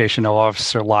interpretation of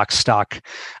Officer Lockstock,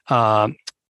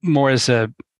 more as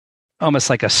almost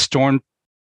like a storm.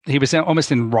 He was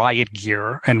almost in riot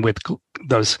gear and with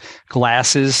those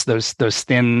glasses, those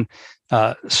thin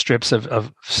strips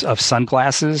of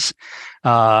sunglasses.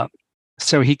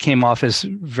 So he came off as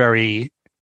very,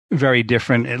 very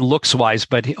different, looks wise,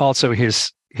 but also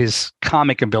his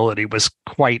comic ability was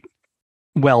quite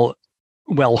well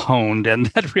well honed, and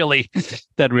that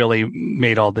really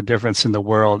made all the difference in the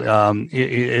world.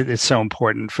 It's so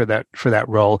important for that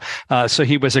role. So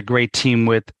he was a great team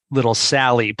with Little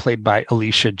Sally, played by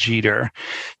Alicia Jeter,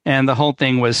 and the whole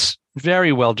thing was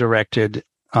very well directed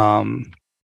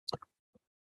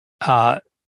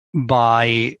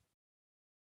by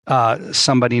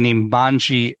somebody named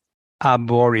Banji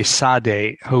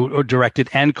Aborisade, who directed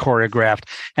and choreographed.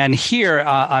 And here,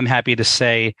 I'm happy to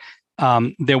say,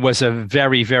 there was a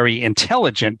very, very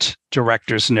intelligent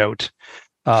director's note,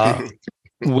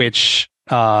 which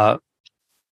I'm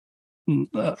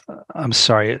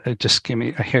sorry, just give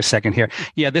me a second here.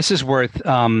 Yeah, this is worth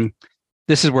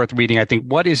reading, I think.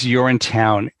 What is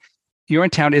Urinetown?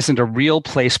 Urinetown isn't a real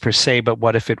place per se, but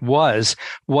what if it was?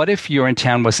 What if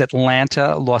Urinetown was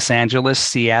Atlanta, Los Angeles,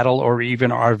 Seattle, or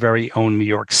even our very own New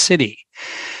York City?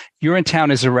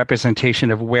 Urinetown is a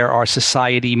representation of where our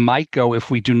society might go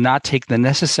if we do not take the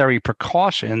necessary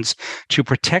precautions to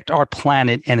protect our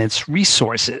planet and its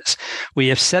resources. We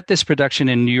have set this production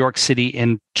in New York City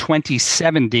in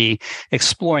 2070,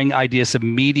 exploring ideas of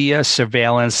media,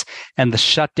 surveillance, and the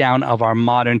shutdown of our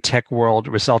modern tech world,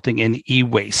 resulting in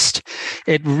e-waste.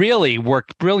 It really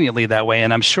worked brilliantly that way,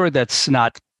 and I'm sure that's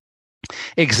not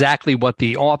exactly what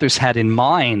the authors had in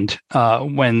mind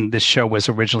when this show was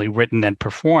originally written and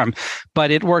performed,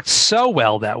 but it worked so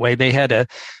well that way. They had a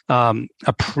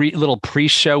little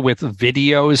pre-show with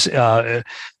videos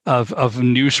of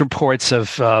news reports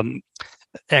of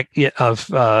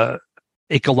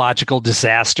ecological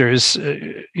disasters,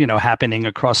 happening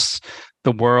across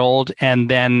the world, and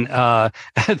then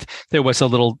there was a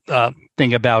little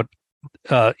thing about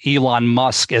Elon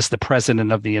Musk as the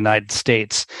president of the United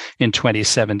States in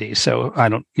 2070. So I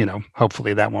don't,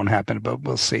 hopefully that won't happen, but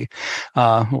we'll see.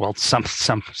 Well,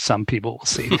 some people will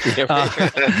see.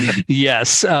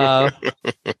 Yes. So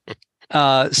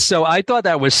I thought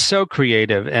that was so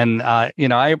creative, and I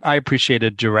appreciate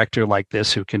a director like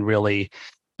this who can really,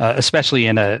 especially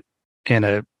in a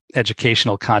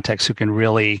educational context, who can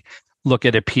really look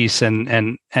at a piece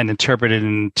and interpret it in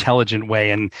an intelligent way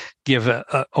and give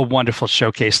a wonderful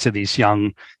showcase to these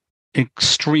young,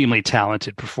 extremely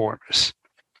talented performers.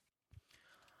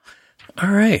 All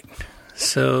right.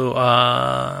 So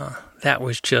that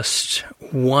was just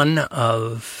one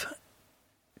of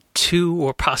two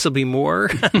or possibly more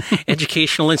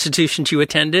educational institutions you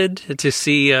attended to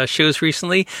see shows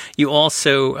recently. You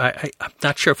also, I'm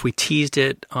not sure if we teased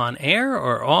it on air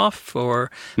or off, or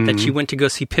that you went to go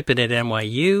see Pippin at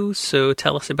NYU. So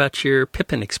tell us about your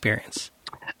Pippin experience.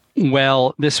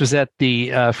 Well, this was at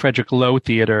the Frederick Loewe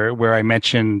Theater, where I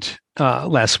mentioned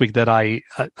last week that I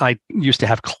used to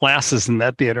have classes in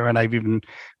that theater, and I've even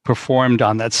performed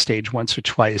on that stage once or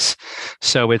twice.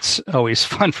 So it's always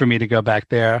fun for me to go back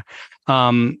there.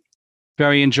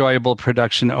 Very enjoyable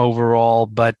production overall,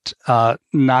 but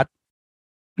not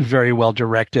very well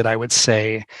directed, I would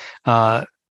say.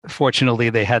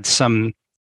 Fortunately, they had some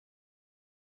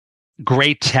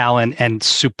great talent and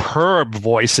superb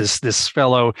voices. This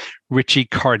fellow, Richie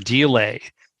Cardile,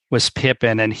 was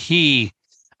Pippin, and he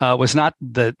was not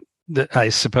I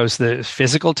suppose the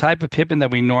physical type of Pippin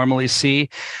that we normally see,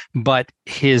 but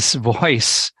his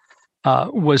voice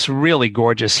was really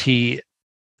gorgeous. He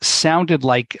sounded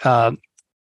like a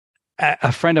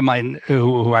friend of mine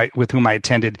with whom I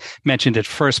attended mentioned it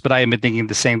first, but I had been thinking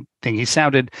the same thing. He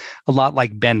sounded a lot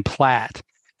like Ben Platt,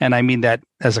 and I mean that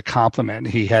as a compliment.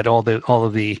 He had all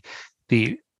of the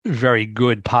very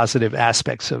good positive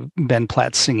aspects of Ben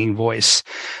Platt's singing voice.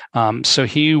 So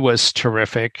he was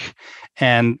terrific,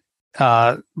 and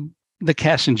the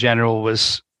cast in general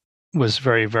was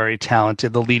very, very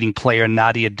talented. The leading player,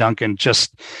 Nadia Duncan,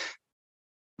 just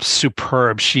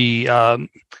superb. She,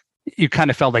 you kind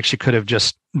of felt like she could have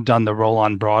just done the role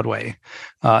on Broadway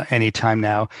anytime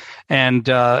now. And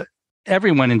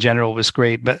everyone in general was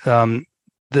great. But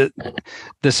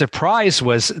the surprise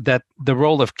was that the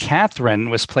role of Catherine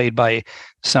was played by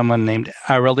someone named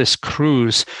Arelis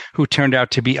Cruz, who turned out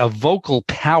to be a vocal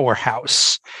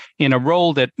powerhouse in a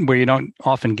role where you don't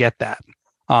often get that.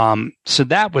 So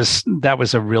that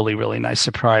was a really, really nice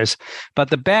surprise.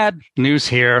 But the bad news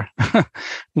here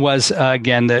was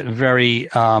again the very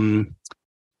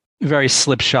very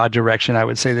slipshod direction, I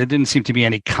would say. There didn't seem to be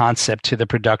any concept to the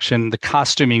production. The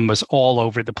costuming was all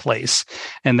over the place,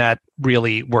 and that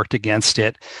really worked against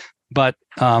it. But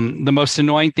the most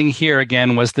annoying thing here,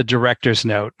 again, was the director's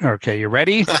note. Okay, you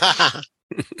ready?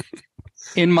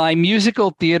 In my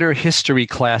musical theater history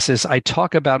classes, I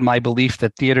talk about my belief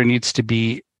that there needs to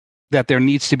be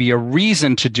a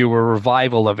reason to do a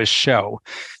revival of a show.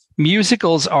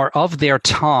 Musicals are of their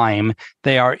time.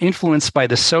 They are influenced by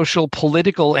the social,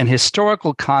 political, and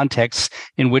historical contexts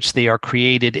in which they are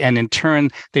created, and in turn,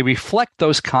 they reflect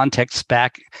those contexts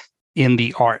back in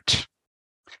the art,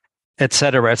 et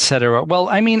cetera, et cetera. Well,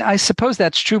 I mean, I suppose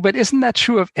that's true, but isn't that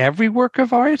true of every work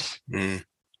of art?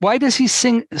 Why does he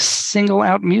single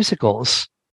out musicals?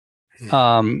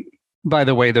 By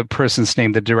the way, the person's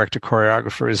name, the director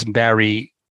choreographer, is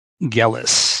Barry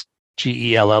Gellis,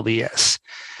 Gelles.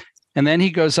 And then he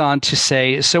goes on to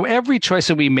say, so every choice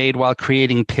that we made while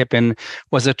creating Pippin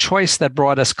was a choice that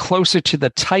brought us closer to the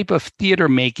type of theater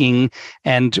making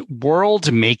and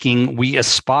world making we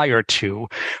aspire to.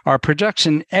 Our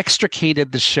production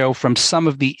extricated the show from some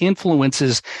of the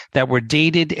influences that were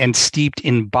dated and steeped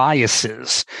in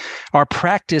biases. Our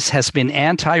practice has been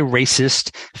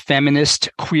anti-racist, feminist,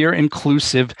 queer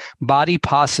inclusive, body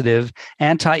positive,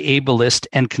 anti-ableist,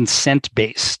 and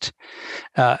consent-based.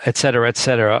 Et cetera, et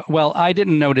cetera. Well, I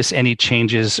didn't notice any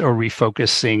changes or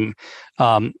refocusing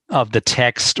of the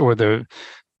text or the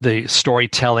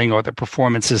storytelling or the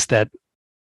performances that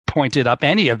pointed up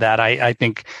any of that. I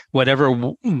think whatever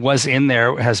was in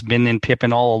there has been in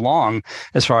Pippin all along,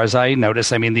 as far as I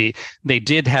noticed. I mean, they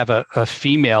did have a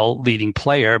female leading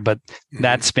player, but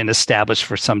that's been established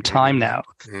for some time now.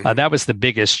 That was the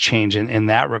biggest change in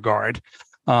that regard.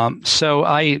 So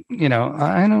I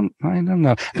don't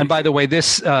know. And by the way,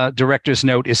 this director's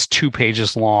note is 2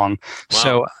 pages long. Wow.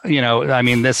 So, I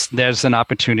mean, there's an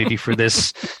opportunity for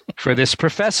this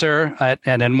professor at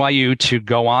NYU to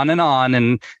go on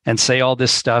and say all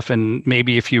this stuff. And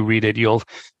maybe if you read it, you'll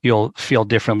feel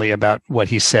differently about what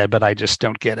he said, but I just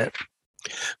don't get it.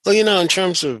 Well, in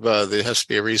terms of there has to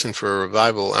be a reason for a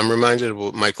revival, I'm reminded of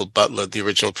what Michael Butler, the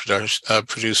original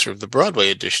producer of the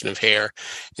Broadway edition of Hair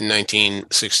in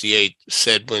 1968,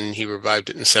 said when he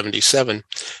revived it in 1977.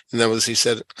 And that was, he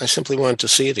said, I simply wanted to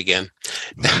see it again.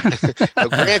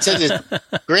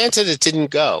 Granted, it didn't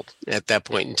go at that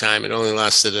point in time. It only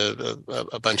lasted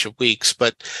a bunch of weeks.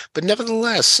 But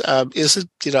nevertheless, is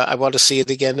it, I want to see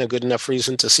it again, a good enough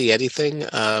reason to see anything?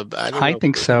 I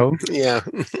think so. Yeah.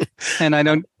 And I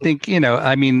don't think,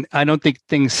 I don't think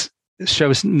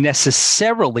shows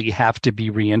necessarily have to be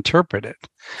reinterpreted.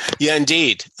 Yeah,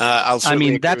 indeed. That's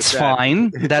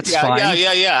fine. That's fine.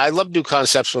 Yeah. I love new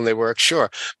concepts when they work, sure.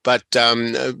 But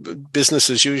business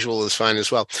as usual is fine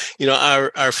as well.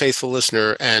 Our faithful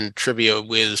listener and trivia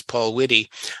whiz, Paul Whitty,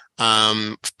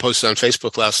 posted on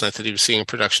Facebook last night that he was seeing a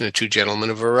production of Two Gentlemen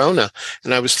of Verona.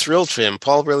 And I was thrilled for him.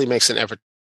 Paul really makes an effort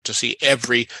to see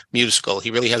every musical. He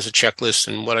really has a checklist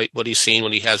and what he's seen,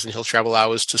 what he hasn't. He'll travel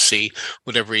hours to see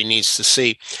whatever he needs to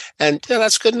see. And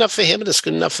that's good enough for him, and it's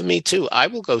good enough for me too. I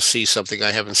will go see something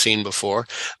I haven't seen before.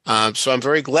 So I'm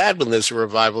very glad when there's a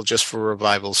revival just for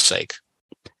revival's sake.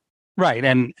 Right.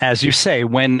 And as you say,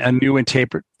 when a new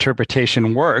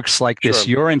interpretation works, like this,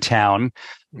 You're in Town,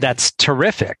 that's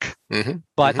terrific.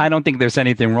 But I don't think there's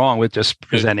anything wrong with just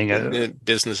presenting a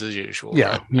business as usual. Yeah,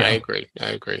 right? yeah. I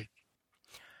agree.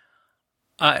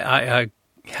 I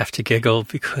have to giggle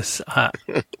because I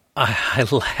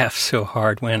laugh so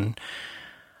hard when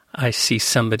I see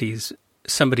somebody's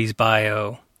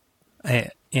bio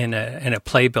in a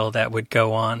playbill that would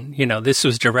go on. This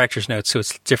was director's notes, so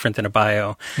it's different than a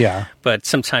bio. Yeah. But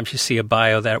sometimes you see a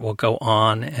bio that will go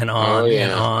on and on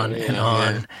and on and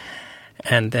on. Yeah.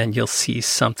 And then you'll see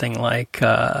something like,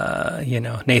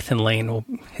 Nathan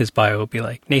Lane his bio will be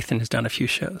like, Nathan has done a few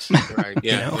shows. Right,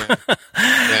 yeah.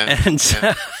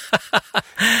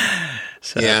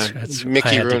 That's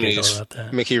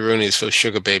Mickey Rooney's for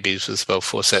Sugar Babies was about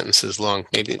 4 sentences long,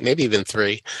 maybe even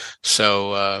 3.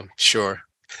 So, sure.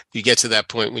 You get to that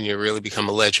point when you really become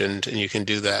a legend and you can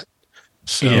do that.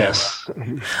 So, yes.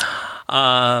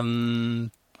 I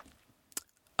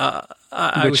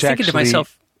was thinking to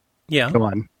myself, yeah. Go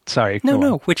on. Sorry.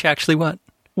 No. Which actually what?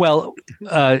 Well,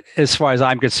 as far as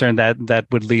I'm concerned, that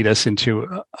would lead us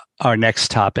into our next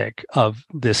topic of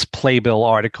this Playbill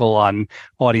article on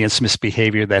audience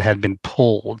misbehavior that had been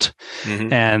pulled,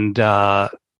 and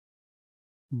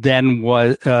then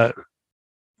was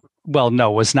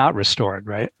not restored,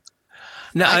 right?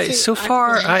 No,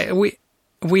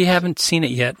 we haven't seen it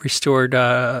yet restored.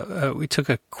 We took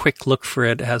a quick look for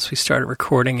it as we started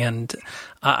recording, and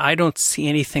I don't see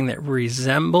anything that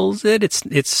resembles it.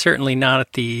 It's certainly not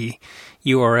at the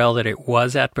URL that it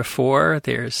was at before.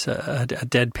 There's a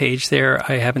dead page there.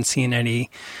 I haven't seen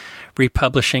any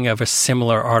republishing of a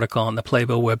similar article on the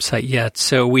Playbill website yet.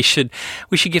 So we should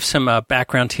give some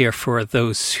background here for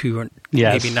those who are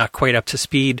maybe not quite up to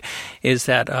speed. Is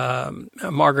that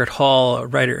Margaret Hall, a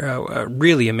writer, a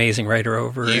really amazing writer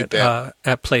over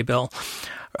at Playbill,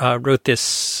 wrote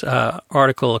this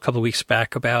article a couple of weeks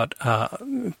back about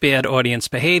bad audience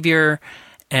behavior,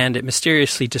 and it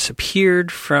mysteriously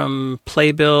disappeared from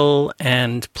Playbill,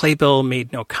 and Playbill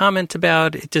made no comment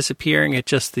about it disappearing. It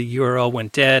just, the URL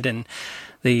went dead, and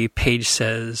the page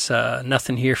says,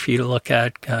 nothing here for you to look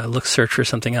at, search for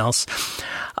something else.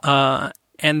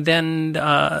 And then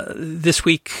this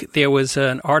week there was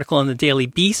an article in the Daily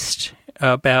Beast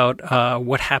about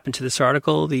what happened to this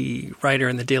article. The writer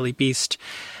in the Daily Beast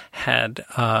had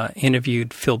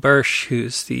interviewed Phil Bursch,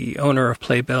 who's the owner of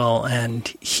Playbill, and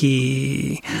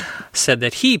he said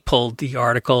that he pulled the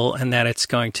article and that it's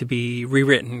going to be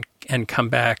rewritten and come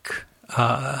back.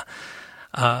 But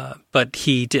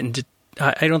he didn't.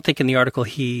 I don't think in the article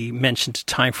he mentioned a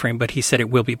time frame, but he said it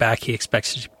will be back. He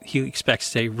expects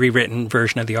a rewritten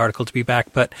version of the article to be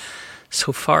back. But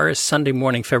so far as Sunday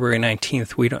morning, February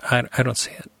 19th, I don't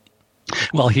see it.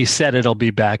 Well, he said it'll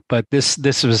be back, but this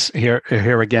was here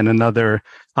again, another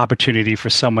opportunity for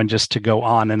someone just to go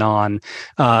on and on.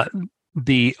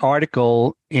 The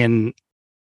article in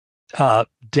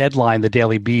Deadline, the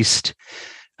Daily Beast,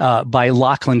 by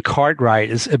Lachlan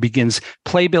Cartwright begins,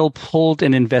 Playbill pulled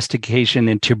an investigation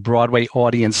into Broadway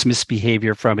audience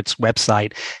misbehavior from its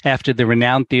website after the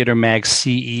renowned Theater Mag's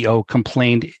CEO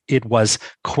complained it was,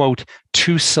 quote,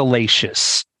 too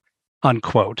salacious,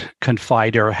 unquote,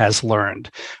 Confider has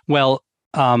learned. Well,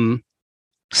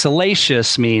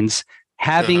 salacious means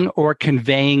having or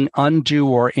conveying undue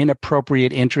or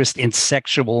inappropriate interest in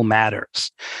sexual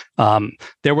matters.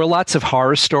 There were lots of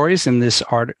horror stories in this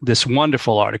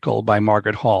wonderful article by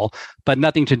Margaret Hall, but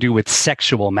nothing to do with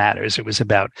sexual matters. It was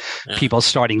about people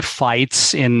starting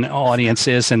fights in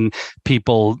audiences and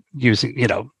people using,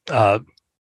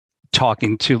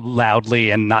 talking too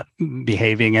loudly and not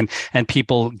behaving, and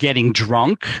people getting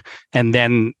drunk and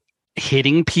then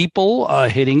hitting people,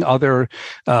 hitting other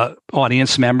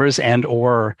audience members and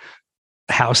or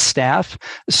house staff.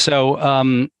 So, I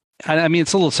mean,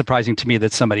 it's a little surprising to me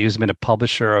that somebody who's been a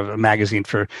publisher of a magazine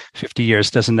for 50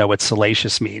 years doesn't know what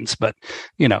salacious means, but,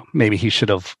 maybe he should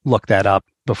have looked that up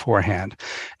beforehand.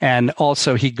 And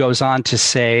also he goes on to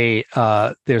say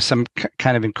there's some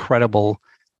kind of incredible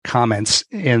comments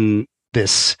in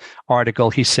this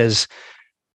article. He says,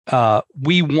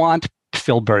 we want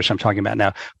Phil Bursch, I'm talking about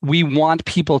now. We want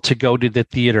people to go to the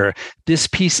theater. This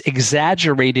piece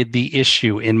exaggerated the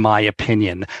issue, in my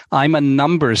opinion. I'm a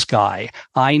numbers guy.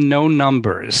 I know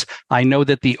numbers. I know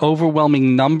that the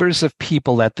overwhelming numbers of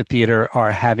people at the theater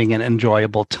are having an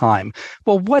enjoyable time.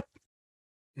 Well, what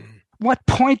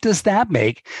point does that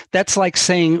make? That's like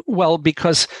saying, well,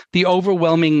 because the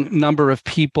overwhelming number of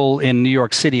people in New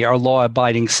York City are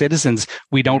law-abiding citizens,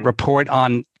 we don't report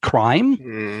on crime?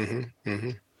 Mm-hmm. Mm-hmm.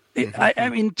 I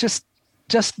mean, just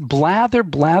blather.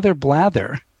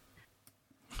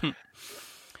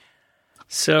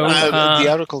 So the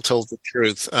article told the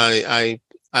truth. I'm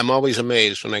always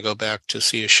amazed when I go back to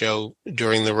see a show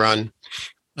during the run,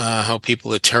 how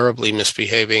people are terribly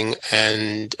misbehaving,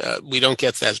 and we don't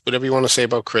get that. Whatever you want to say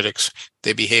about critics,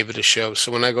 they behave at a show.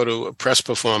 So when I go to a press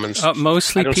performance,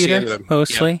 mostly, Peter,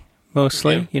 mostly.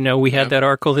 Yeah. We had that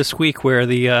article this week where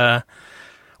the.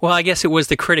 Well, I guess it was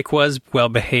the critic was well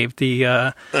behaved.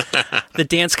 The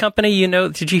dance company,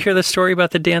 did you hear the story about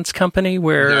the dance company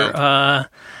where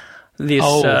the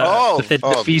dance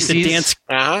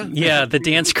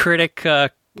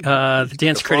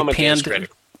critic panned.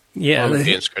 Yeah, the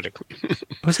dance critic.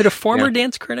 Was it a former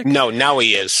dance critic? No, now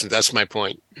he is. That's my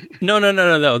point. No.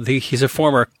 He's a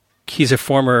former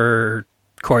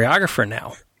choreographer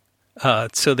now.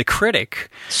 So the critic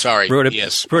wrote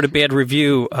a bad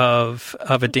review of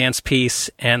a dance piece,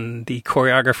 and the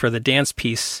choreographer of the dance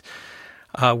piece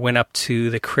went up to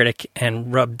the critic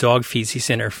and rubbed dog feces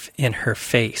in her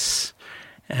face,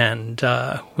 and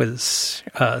was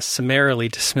summarily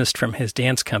dismissed from his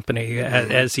dance company,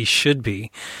 as he should be.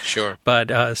 Sure,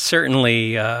 but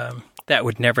certainly that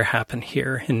would never happen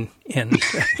here in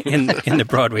the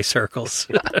Broadway circles.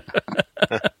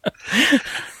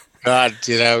 God,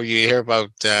 you hear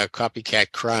about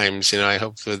copycat crimes. I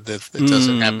hope that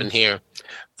doesn't happen here.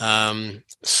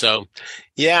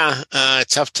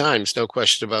 Tough times, no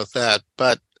question about that.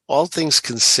 But all things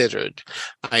considered,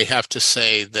 I have to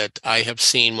say that I have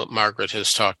seen what Margaret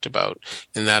has talked about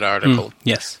in that article.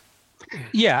 Yes.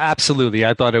 Yeah, absolutely.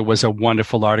 I thought it was a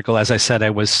wonderful article. As I said,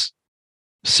 I was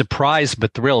surprised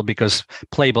but thrilled because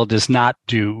Playbill does not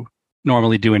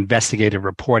normally do investigative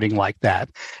reporting like that.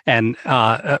 And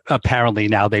apparently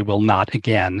now they will not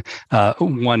again.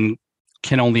 One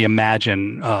can only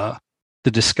imagine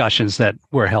the discussions that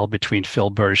were held between Phil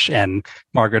Bursch and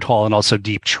Margaret Hall, and also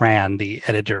Deep Tran, the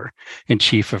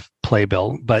editor-in-chief of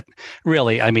Playbill. But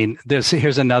really, I mean,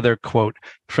 here's another quote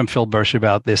from Phil Bursch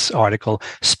about this article.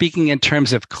 Speaking in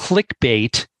terms of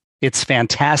clickbait, it's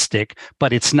fantastic,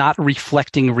 but it's not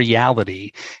reflecting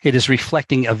reality. It is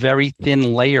reflecting a very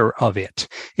thin layer of it.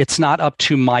 It's not up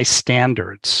to my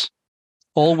standards.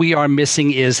 All we are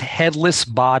missing is headless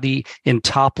body in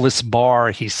topless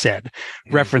bar, he said,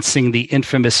 referencing the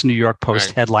infamous New York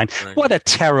Post headline. Right. What a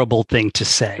terrible thing to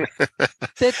say.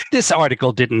 This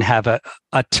article didn't have a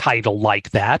title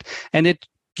like that, and it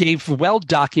gave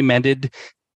well-documented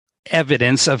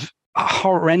evidence of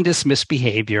horrendous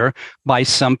misbehavior by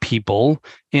some people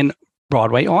in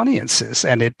Broadway audiences,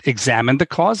 and it examined the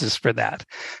causes for that.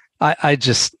 I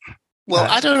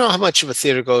don't know how much of a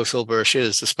theater goer Phil Bursch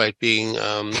is, despite being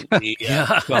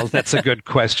well, that's a good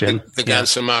question. the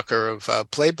Gansermacher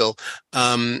of Playbill.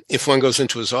 If one goes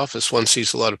into his office, one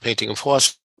sees a lot of painting of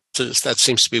horses. That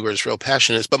seems to be where his real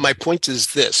passion is. But my point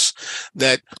is this,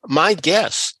 that my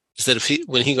guess is that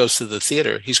when he goes to the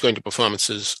theater, he's going to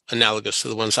performances analogous to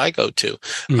the ones I go to.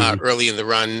 Early in the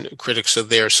run, critics are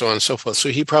there, so on and so forth. So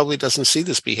he probably doesn't see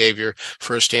this behavior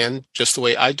firsthand, just the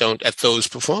way I don't at those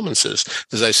performances.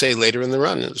 As I say, later in the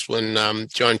run is when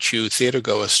John Q.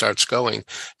 theatergoer starts going.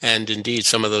 And indeed,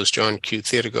 some of those John Q.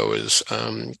 theatergoers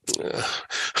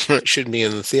shouldn't be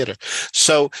in the theater.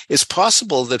 So it's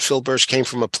possible that Phil Bursch came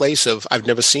from a place of, I've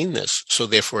never seen this, so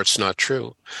therefore it's not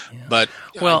true. Yeah. But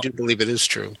I do believe it is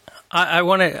true.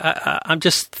 I'm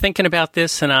just thinking about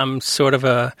this, and I'm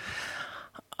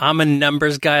a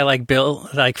numbers guy like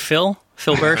Phil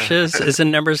Bursch is a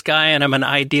numbers guy, and I'm an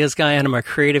ideas guy, and I'm a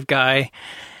creative guy.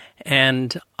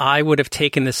 And I would have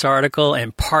taken this article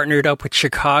and partnered up with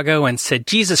Chicago and said,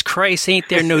 Jesus Christ, ain't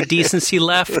there no decency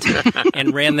left?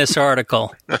 And ran this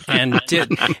article and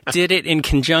did it in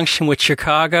conjunction with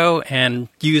Chicago and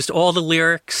used all the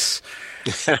lyrics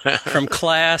from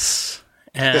Class.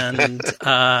 And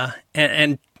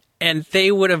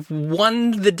they would have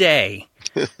won the day.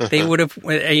 They would have.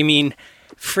 I mean,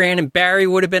 Fran and Barry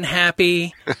would have been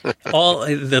happy. All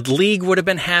the league would have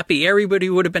been happy. Everybody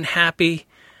would have been happy.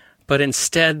 But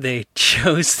instead, they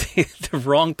chose the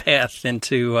wrong path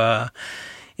into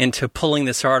pulling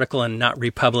this article and not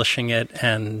republishing it.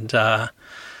 And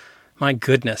my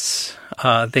goodness,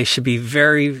 they should be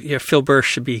Phil Bursch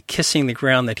should be kissing the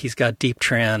ground that he's got Deep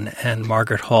Tran and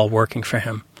Margaret Hall working for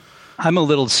him. I'm a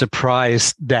little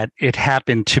surprised that it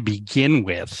happened to begin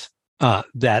with,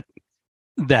 that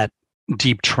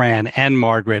Deep Tran and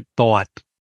Margaret thought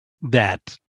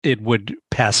that it would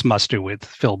pass muster with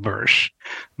Phil Bursch.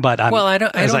 But I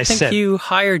don't think you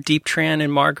hired Deep Tran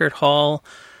and Margaret Hall.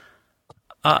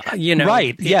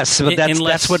 Right. Yes. But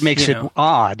that's what makes it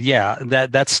odd. Yeah.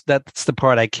 That's the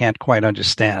part I can't quite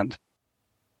understand.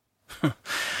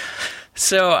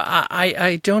 So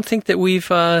I don't think that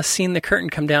we've seen the curtain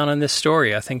come down on this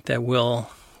story. I think that we'll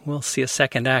see a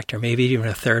second act or maybe even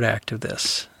a third act of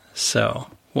this. So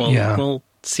we'll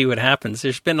see what happens.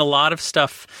 There's been a lot of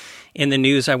stuff in the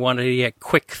news. I wanted to get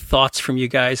quick thoughts from you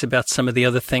guys about some of the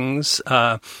other things.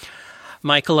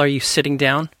 Michael, are you sitting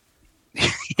down?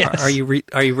 Yes. Are you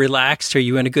relaxed? Are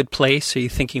you in a good place? Are you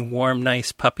thinking warm,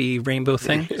 nice, puppy rainbow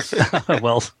things?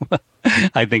 Well,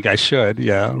 I think I should.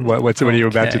 Yeah. What are you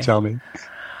about to tell me?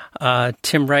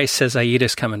 Tim Rice says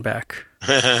Aida's coming back.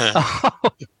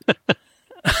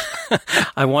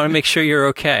 I want to make sure you're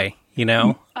okay. You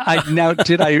know.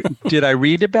 Did I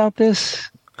read about this?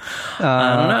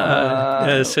 I don't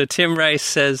know. So Tim Rice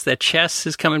says that chess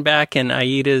is coming back, and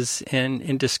Aida's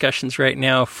in discussions right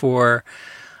now for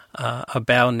a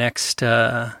bow next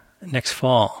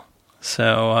fall.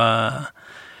 So I'll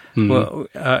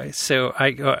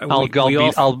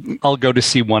go to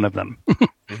see one of them.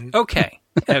 Okay,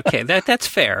 that's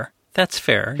fair. That's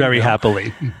fair. Very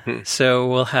happily. So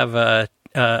we'll have a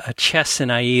chess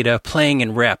and Aida playing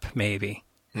in rep, maybe.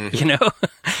 Mm-hmm. You know,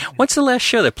 what's the last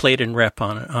show that played in rep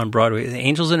on Broadway? The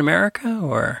Angels in America,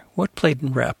 or what played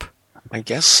in rep? I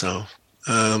guess so.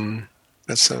 Or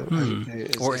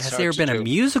has there been a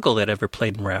musical that ever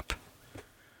played in rep?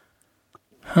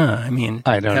 I mean,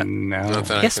 I don't know.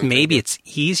 I guess maybe it's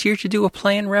easier to do a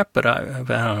play in rep, but I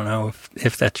don't know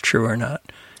if that's true or not.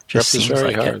 Just rep seems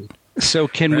like hard. it. So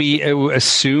can we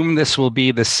assume this will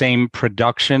be the same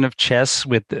production of chess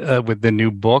with the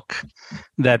new book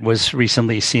that was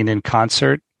recently seen in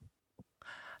concert?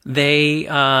 They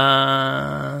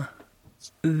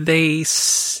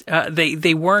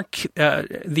weren't.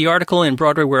 The article in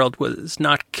Broadway World was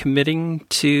not committing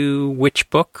to which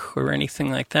book or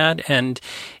anything like that, and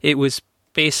it was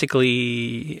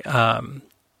basically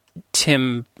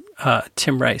Tim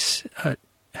Tim Rice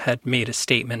had made a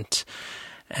statement,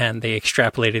 and they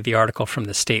extrapolated the article from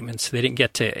the statement, so they didn't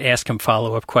get to ask him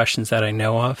follow-up questions that I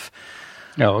know of.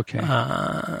 Oh, okay.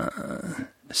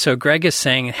 So Greg is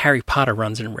saying Harry Potter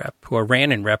runs in rep, or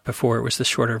ran in rep before it was the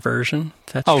shorter version.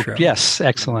 That's true. Oh, yes.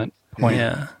 Excellent point.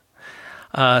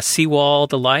 Yeah. Seawall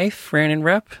to Life ran in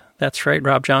rep. That's right.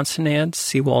 Rob Johnson adds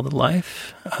Seawall to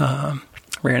Life.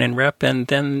 Ran in rep. And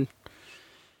then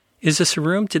Is This a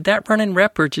Room? Did that run in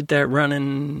rep, or did that run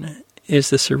in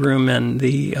Is This a Room and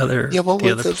the other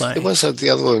play? It was the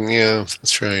other one. Yeah,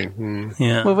 that's right. Mm.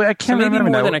 Yeah. Well, I can't remember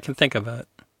more than I can think of it.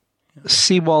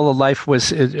 Seawall of Life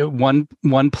was one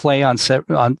play on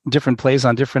different plays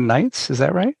on different nights. Is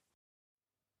that right?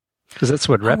 Because that's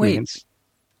what rep means.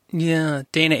 Yeah,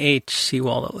 Dana H.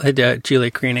 Seawall, Julia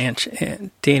Green H.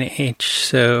 Dana H.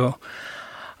 So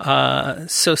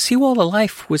Seawall of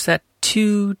Life, was that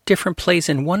 2 different plays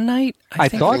in one night? I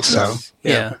thought so.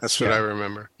 Yeah, that's what I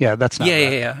remember. Yeah, that's not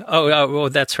right. Yeah. Oh,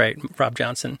 that's right, Rob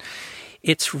Johnson.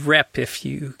 It's rep if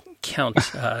you count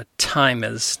time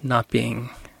as not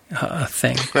being a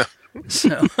thing.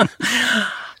 So,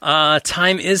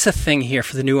 time is a thing here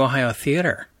for the New Ohio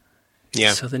Theater.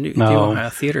 Yeah. So the New Ohio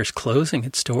Theater is closing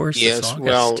its doors this August.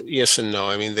 Well, yes and no.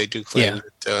 I mean, they do claim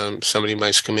that somebody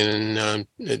might come in and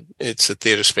it's a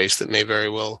theater space that may very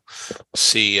well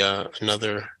see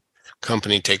another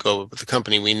company take over. But the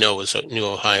company we know is New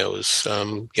Ohio is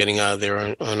getting out of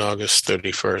there on August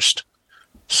 31st.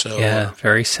 So yeah,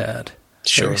 very sad.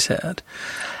 Sure. Very sad.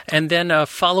 And then a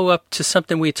follow-up to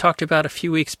something we talked about a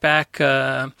few weeks back.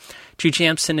 Drew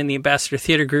Jamson and the Ambassador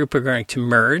Theater Group are going to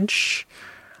merge,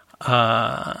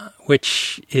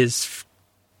 which is,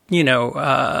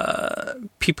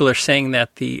 people are saying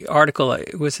that the article,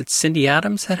 was it Cindy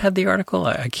Adams that had the article?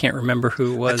 I can't remember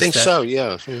who it was. I think so,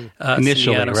 yeah. Initially,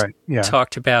 Cindy Adams right. Yeah.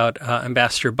 talked about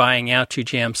Ambassador buying out Drew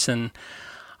Jamson.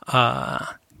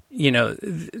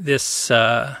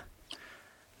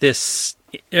 This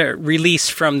release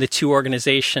from the 2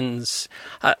 organizations.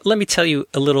 Let me tell you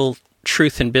a little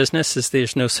truth in business: is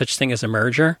there's no such thing as a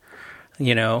merger.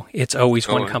 It's always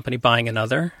one company buying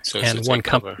another, so and one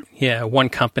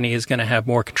company is going to have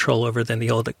more control over than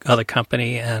the other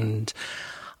company. And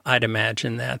I'd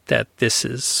imagine that this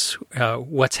is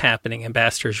what's happening.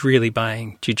 Ambassador's really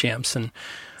buying Drew Jamson.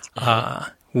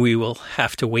 We will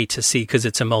have to wait to see, because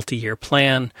it's a multi-year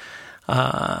plan.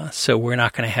 So we're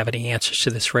not going to have any answers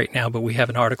to this right now, but we have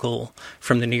an article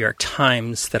from the New York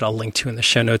Times that I'll link to in the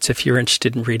show notes if you're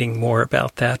interested in reading more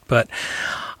about that. But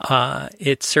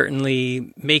it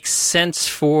certainly makes sense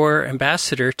for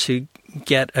Ambassador to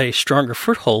get a stronger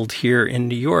foothold here in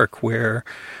New York, where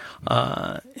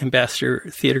Ambassador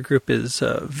Theater Group is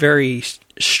a very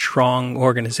strong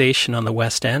organization on the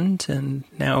West End, and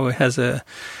now it has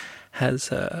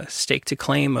a stake to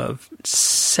claim of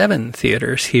 7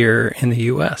 theaters here in the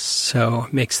U.S., so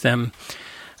it makes them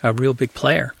a real big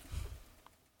player.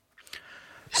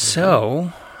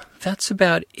 So that's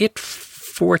about it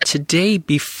for today.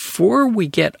 Before we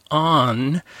get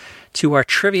on to our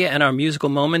trivia and our musical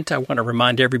moment, I want to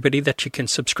remind everybody that you can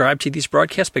subscribe to these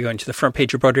broadcasts by going to the front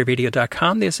page of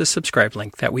BroadwayRadio.com. There's a subscribe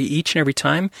link. That way, each and every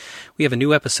time we have a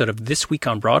new episode of This Week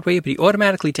on Broadway, it'll be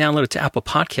automatically downloaded to Apple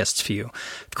Podcasts for you.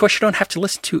 Of course, you don't have to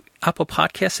listen to Apple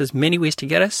Podcasts. There's many ways to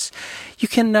get us. You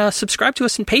can subscribe to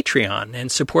us in Patreon and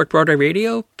support Broadway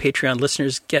Radio. Patreon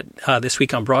listeners get This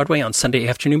Week on Broadway on Sunday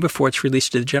afternoon before it's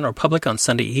released to the general public on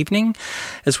Sunday evening,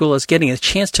 as well as getting a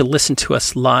chance to listen to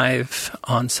us live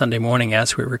on Sunday morning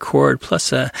as we record,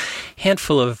 plus a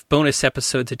handful of bonus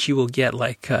episodes that you will get,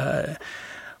 like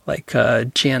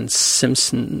Jan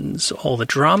Simpson's All the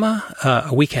Drama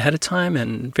a week ahead of time,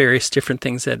 and various different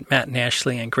things that Matt and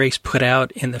Ashley and Grace put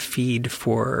out in the feed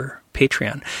for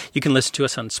Patreon. You can listen to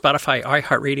us on Spotify,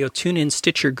 iHeartRadio, TuneIn,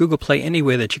 Stitcher, Google Play,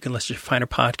 anywhere that you can listen to finer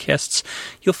podcasts.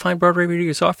 You'll find Broadway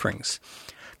Radio's offerings.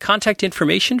 Contact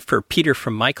information for Peter,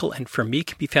 from Michael, and from me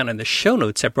can be found in the show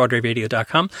notes at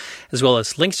BroadwayRadio.com, as well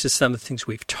as links to some of the things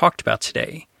we've talked about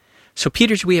today. So,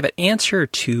 Peter, do we have an answer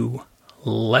to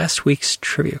last week's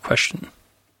trivia question?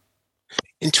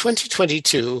 In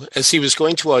 2022, as he was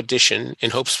going to audition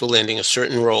in hopes for landing a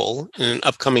certain role in an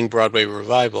upcoming Broadway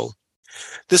revival,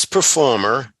 this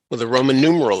performer, with a Roman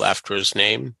numeral after his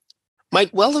name,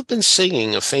 might well have been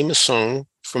singing a famous song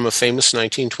from a famous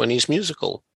 1920s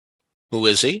musical. Who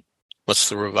is he? What's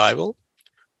the revival?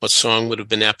 What song would have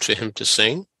been apt for him to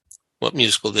sing? What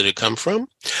musical did it come from?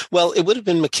 Well, it would have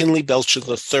been McKinley Belcher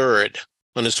III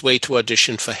on his way to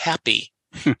audition for Happy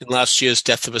in last year's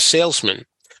Death of a Salesman,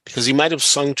 because he might have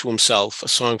sung to himself a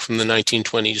song from the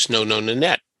 1920s No No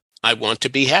Nanette, I Want to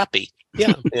Be Happy.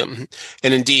 Yeah. And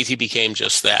indeed, he became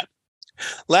just that.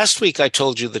 Last week, I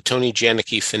told you that Tony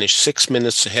Janicki finished 6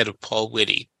 minutes ahead of Paul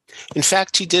Whitty. In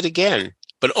fact, he did again,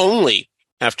 but only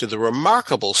after the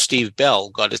remarkable Steve Bell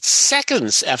got it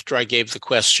seconds after I gave the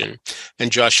question,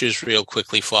 and Josh Israel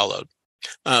quickly followed.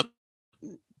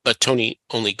 But Tony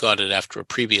only got it after a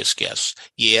previous guess.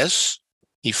 Yes,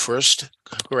 he first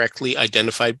correctly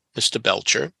identified Mr.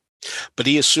 Belcher, but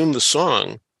he assumed the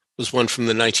song was one from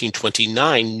the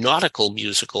 1929 nautical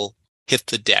musical Hit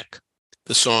the Deck.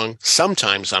 The song,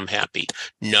 Sometimes I'm Happy.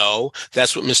 No,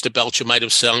 that's what Mr. Belcher might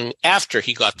have sung after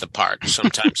he got the part.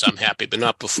 Sometimes I'm happy, but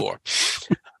not before.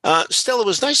 Still, it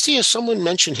was nice to hear someone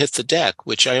mention Hit the Deck,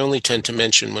 which I only tend to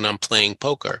mention when I'm playing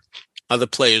poker. Other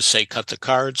players say cut the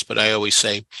cards, but I always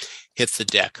say hit the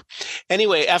deck.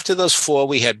 Anyway, after those four,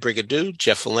 we had Brigadoon,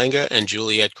 Jeff Valenga, and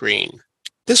Juliette Green.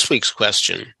 This week's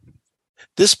question.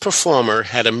 This performer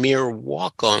had a mere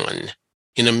walk-on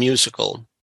in a musical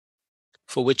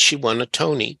for which she won a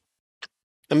Tony.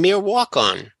 A mere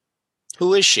walk-on.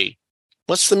 Who is she?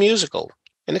 What's the musical?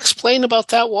 And explain about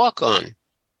that walk-on.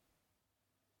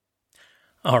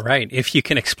 All right. If you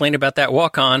can explain about that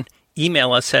walk-on,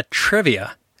 email us at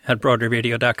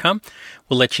trivia@broadwayradio.com.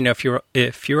 We'll let you know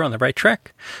if you're on the right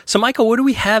track. So, Michael, what do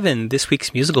we have in this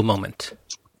week's musical moment?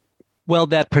 Well,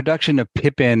 that production of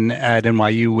Pippin at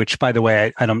NYU, which, by the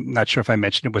way, I'm not sure if I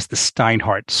mentioned it, was the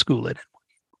Steinhardt School at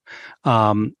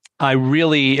NYU. I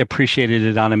really appreciated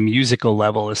it on a musical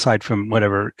level, aside from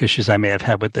whatever issues I may have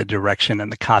had with the direction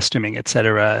and the costuming, et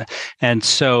cetera. And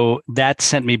so that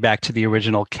sent me back to the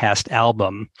original cast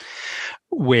album,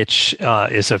 which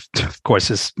of course,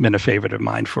 has been a favorite of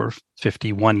mine for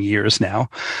 51 years now.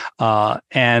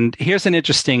 And here's an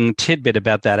interesting tidbit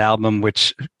about that album,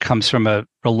 which comes from a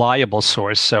reliable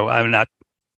source. So I'm not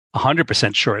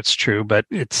 100% sure it's true, but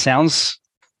it sounds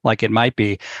like it might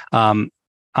be. I'm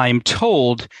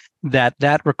told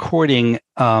that recording,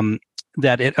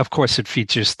 of course, it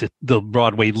features the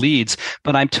Broadway leads,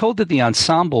 but I'm told that the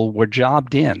ensemble were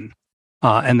jobbed in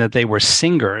and that they were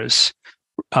singers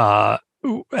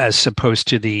as opposed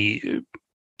to the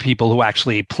people who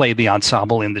actually played the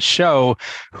ensemble in the show,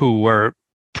 who were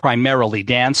primarily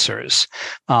dancers.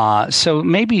 So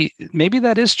maybe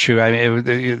that is true. I mean,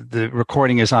 the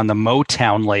recording is on the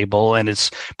Motown label, and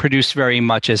it's produced very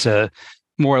much as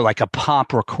more like a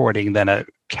pop recording than a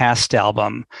cast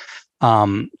album.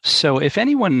 So if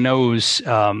anyone knows,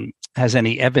 has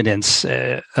any evidence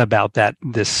about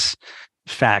this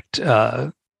fact,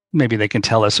 maybe they can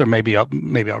tell us, or maybe I'll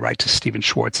write to Stephen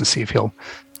Schwartz and see if he'll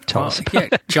tell us. Yeah,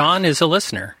 John is a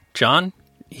listener. John,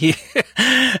 he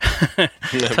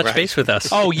touch base with us.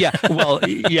 Oh yeah, well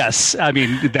yes. I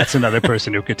mean, that's another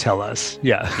person who could tell us.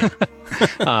 Yeah.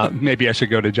 Maybe I should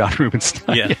go to John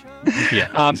Rubenstein. Yeah.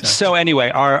 Exactly. So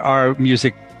anyway, our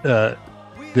music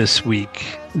this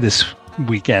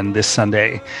weekend, this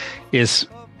Sunday, is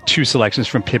two selections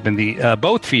from Pippin,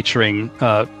 both featuring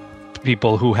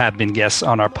people who have been guests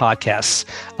on our podcasts,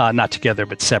 not together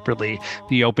but separately.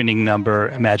 The opening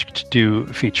number, Magic to Do,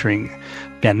 featuring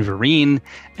Ben Vereen,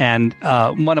 and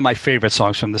one of my favorite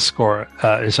songs from the score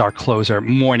is our closer,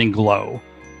 Morning Glow,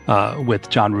 with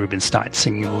John Rubenstein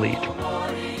singing the lead.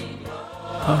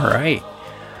 All right.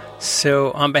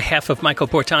 So on behalf of Michael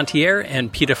Portantiere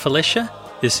and Peter Felicia,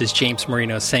 this is James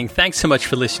Marino saying thanks so much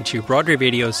for listening to Broadway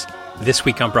Radio's This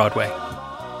Week on Broadway.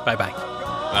 Bye-bye.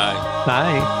 Bye.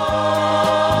 Bye.